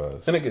 It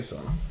was. And a good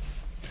song.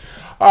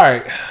 All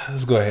right,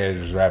 let's go ahead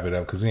and just wrap it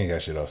up because we ain't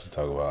got shit else to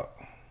talk about.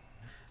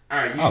 All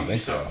right, I don't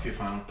think so. Your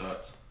final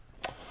thoughts.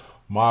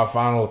 My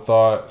final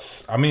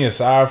thoughts. I mean,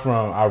 aside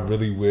from, I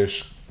really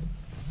wish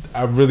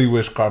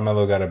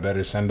Carmelo got a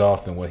better send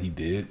off than what he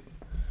did,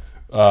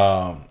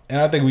 and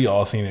I think we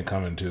all seen it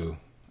coming too,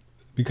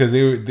 because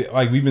we've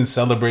been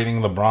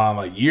celebrating LeBron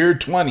like year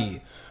 20.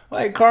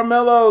 Like,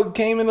 Carmelo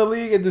came in the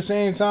league at the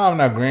same time.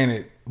 Now,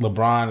 granted,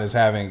 LeBron is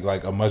having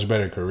like a much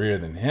better career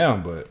than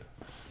him, but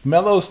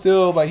Melo's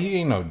still like, he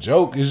ain't no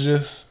joke. It's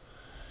just,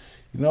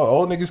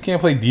 old niggas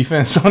can't play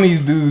defense on these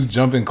dudes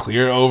jumping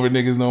clear over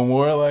niggas no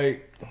more.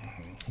 Like,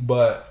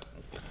 but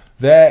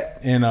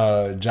that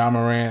and Ja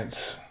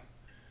Morant's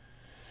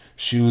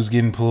shoes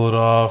getting pulled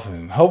off,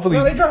 and hopefully,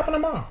 No, they dropping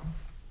them off.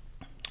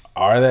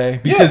 Are they?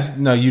 Because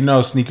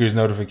sneakers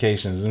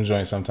notifications, them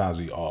joints sometimes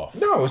be off.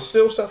 No, it's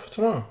still set for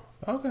tomorrow.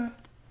 Okay,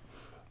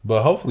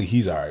 but hopefully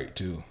he's all right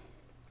too.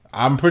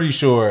 I'm pretty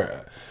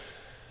sure.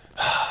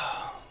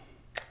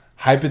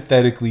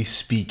 Hypothetically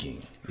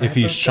speaking, if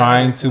he's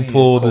trying to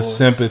pull the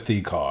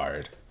sympathy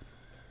card,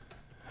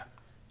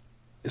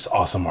 it's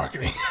awesome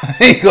marketing.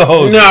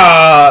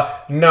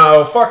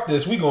 Nah, fuck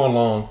this. We going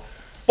long.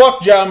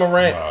 Fuck Ja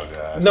Morant. Oh,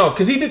 gosh. No,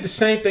 because he did the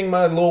same thing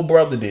my little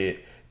brother did.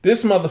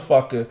 This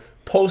motherfucker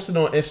posted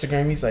on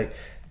Instagram. He's like,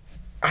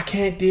 "I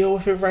can't deal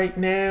with it right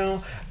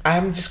now.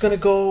 I'm just going to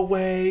go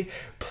away.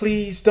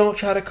 Please don't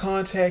try to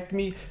contact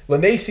me."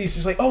 Lene sees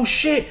is like, "Oh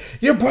shit,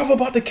 your brother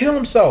about to kill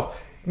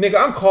himself." Nigga,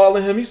 I'm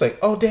calling him. He's like,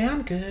 "Oh damn,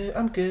 I'm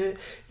good.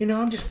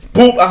 I'm just..."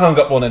 Boop, I hung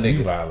up on that nigga.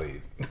 You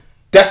violated.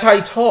 That's how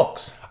he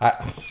talks.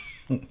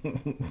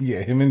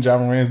 Yeah, him and Ja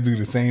Morant do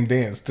the same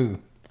dance too.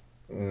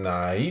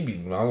 Nah, I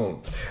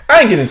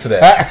ain't get into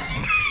that.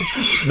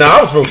 Nah,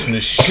 I was roasting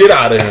the shit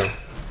out of him.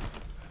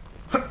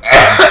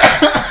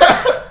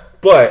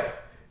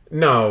 But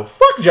no,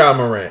 fuck Ja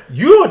Morant.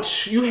 You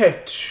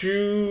have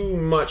too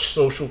much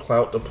social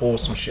clout to pull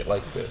some shit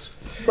like this,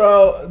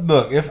 bro.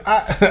 Look, if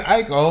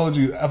I can hold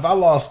you, if I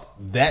lost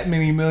that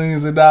many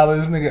millions of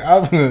dollars, nigga,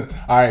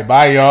 all right,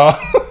 bye y'all.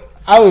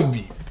 I would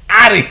be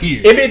out of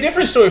here. It'd be a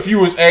different story if you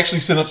was actually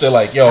sitting up there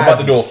like, "Yo, I'm about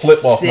to do a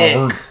flip off my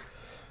roof."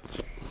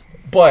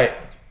 But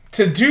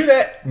to do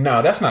that,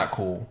 no, that's not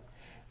cool.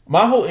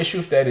 My whole issue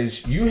with that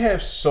is you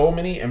have so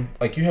many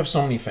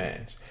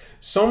fans.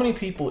 So many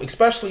people,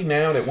 especially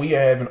now that we are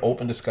having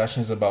open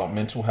discussions about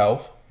mental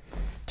health,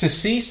 to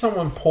see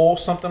someone pull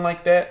something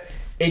like that,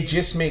 it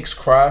just makes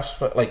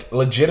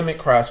legitimate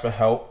cries for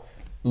help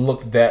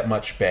look that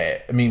much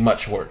bad. I mean,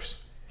 much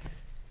worse.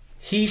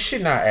 he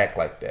should not act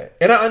like that.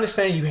 And I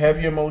understand you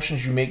have your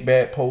emotions, you make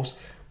bad posts,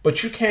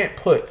 but you can't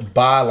put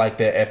bye like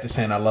that after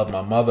saying I love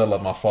my mother, I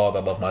love my father,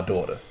 I love my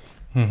daughter.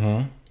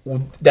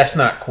 Well, that's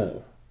not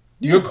cool.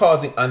 You're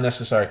causing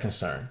unnecessary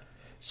concern.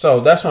 So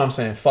that's why I'm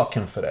saying fuck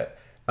him for that.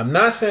 I'm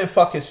not saying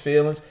fuck his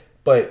feelings,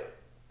 but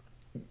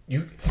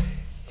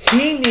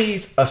he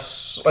needs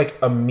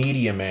a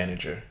media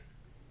manager.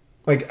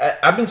 Like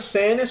I've been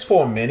saying this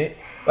for a minute.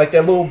 Like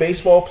that little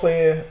baseball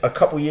player a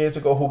couple years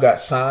ago who got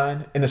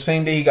signed, and the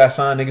same day he got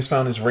signed, niggas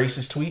found his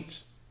racist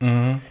tweets.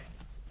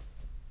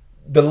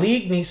 The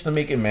league needs to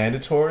make it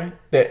mandatory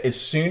that as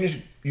soon as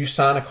you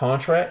sign a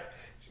contract,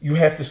 you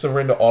have to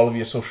surrender all of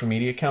your social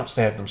media accounts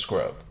to have them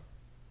scrubbed.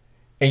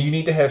 And you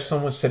need to have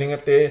someone sitting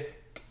up there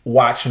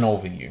watching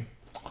over you.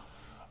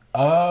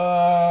 Okay,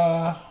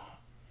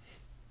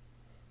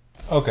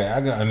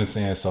 I can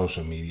understand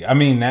social media. I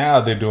mean,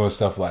 now they're doing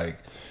stuff like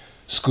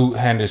Scoot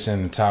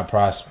Henderson,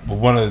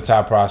 one of the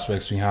top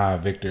prospects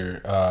behind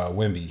Victor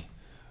Wemby.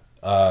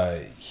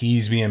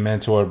 He's being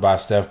mentored by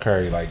Steph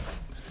Curry. Like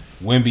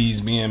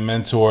Wemby's being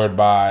mentored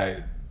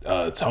by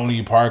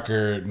Tony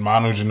Parker,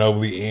 Manu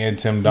Ginobili, and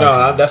Tim Duncan.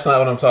 No, that's not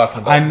what I'm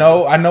talking about.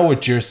 I know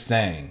what you're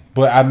saying,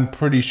 but I'm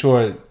pretty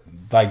sure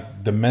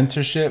like the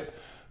mentorship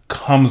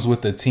comes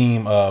with the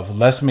team of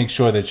let's make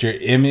sure that your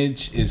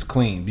image is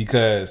clean,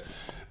 because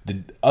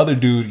the other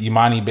dude,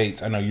 Imani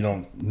Bates, I know you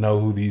don't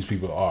know who these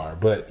people are,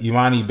 but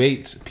Imani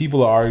Bates,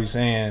 people are already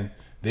saying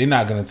they're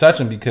not going to touch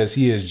him because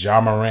he has Ja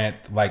Morant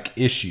like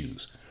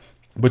issues.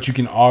 But you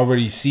can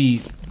already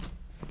see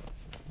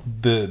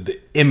the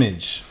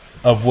image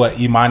of what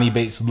Imani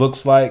Bates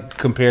looks like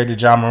compared to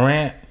Ja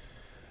Morant.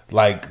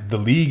 Like the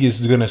league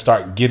is going to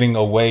start getting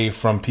away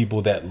from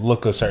people that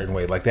look a certain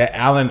way, like that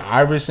Allen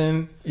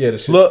Iverson.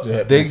 Look,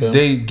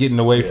 they getting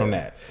away from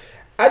that.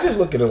 I just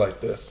look at it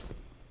like this.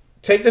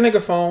 Take the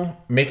nigga phone,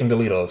 make him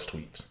delete all his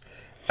tweets.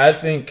 I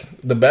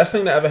think the best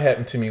thing that ever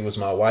happened to me was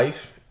my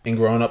wife and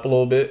growing up a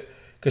little bit.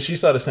 Because she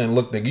started saying,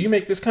 look, nigga, you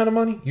make this kind of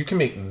money? You can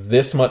make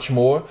this much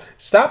more.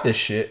 Stop this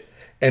shit.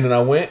 And then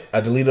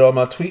I deleted all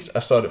my tweets. I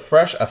started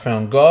fresh. I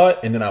found God.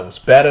 And then I was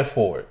better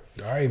for it.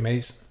 All right,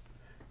 Mace.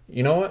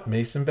 You know what?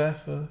 Mason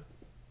Baffa.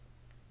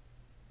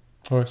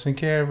 Or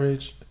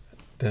SNKRS.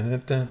 Dun,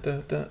 dun, dun,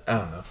 dun, dun. I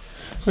don't know.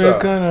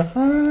 We're gonna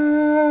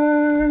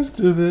rise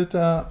to the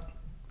top.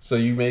 So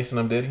you Mason,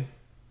 I'm Diddy?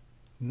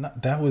 No,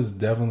 that was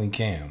definitely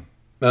Cam.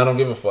 No, I don't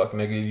give a fuck,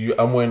 nigga.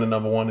 I'm wearing the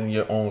number one in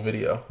your own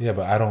video. Yeah,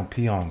 but I don't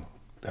pee on.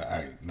 All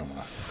right, no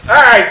more. All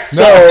right,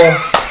 so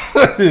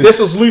this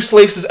was Loose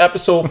Laces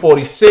episode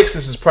 46.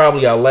 This is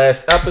probably our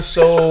last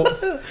episode.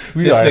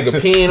 Nigga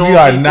peeing on We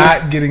are people.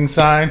 not getting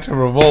signed to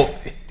Revolt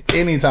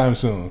anytime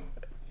soon.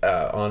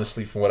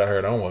 Honestly, from what I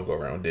heard, I don't want to go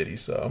around Diddy,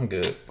 so I'm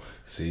good.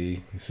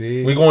 See,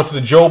 we going to the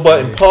Joe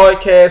Budden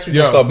podcast. We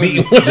gonna start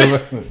beating.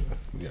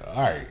 Yeah,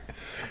 all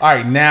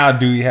right. Now,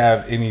 do we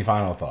have any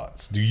final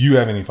thoughts? Do you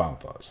have any final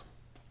thoughts?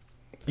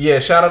 Yeah,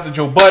 shout out to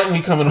Joe Budden. We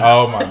coming.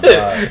 Oh my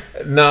god.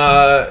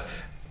 Nah,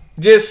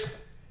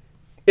 just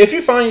if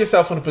you find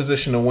yourself in a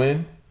position to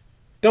win,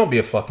 don't be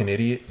a fucking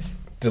idiot.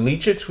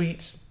 Delete your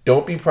tweets.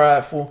 Don't be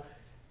prideful.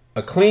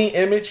 A clean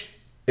image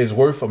is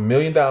worth $1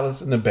 million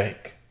in the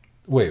bank.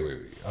 Wait.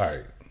 All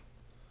right.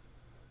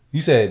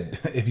 You said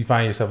if you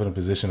find yourself in a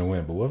position to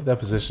win, but what if that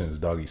position is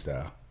doggy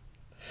style?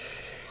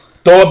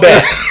 Throw it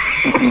back.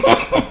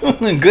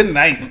 Good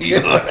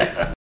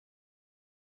night.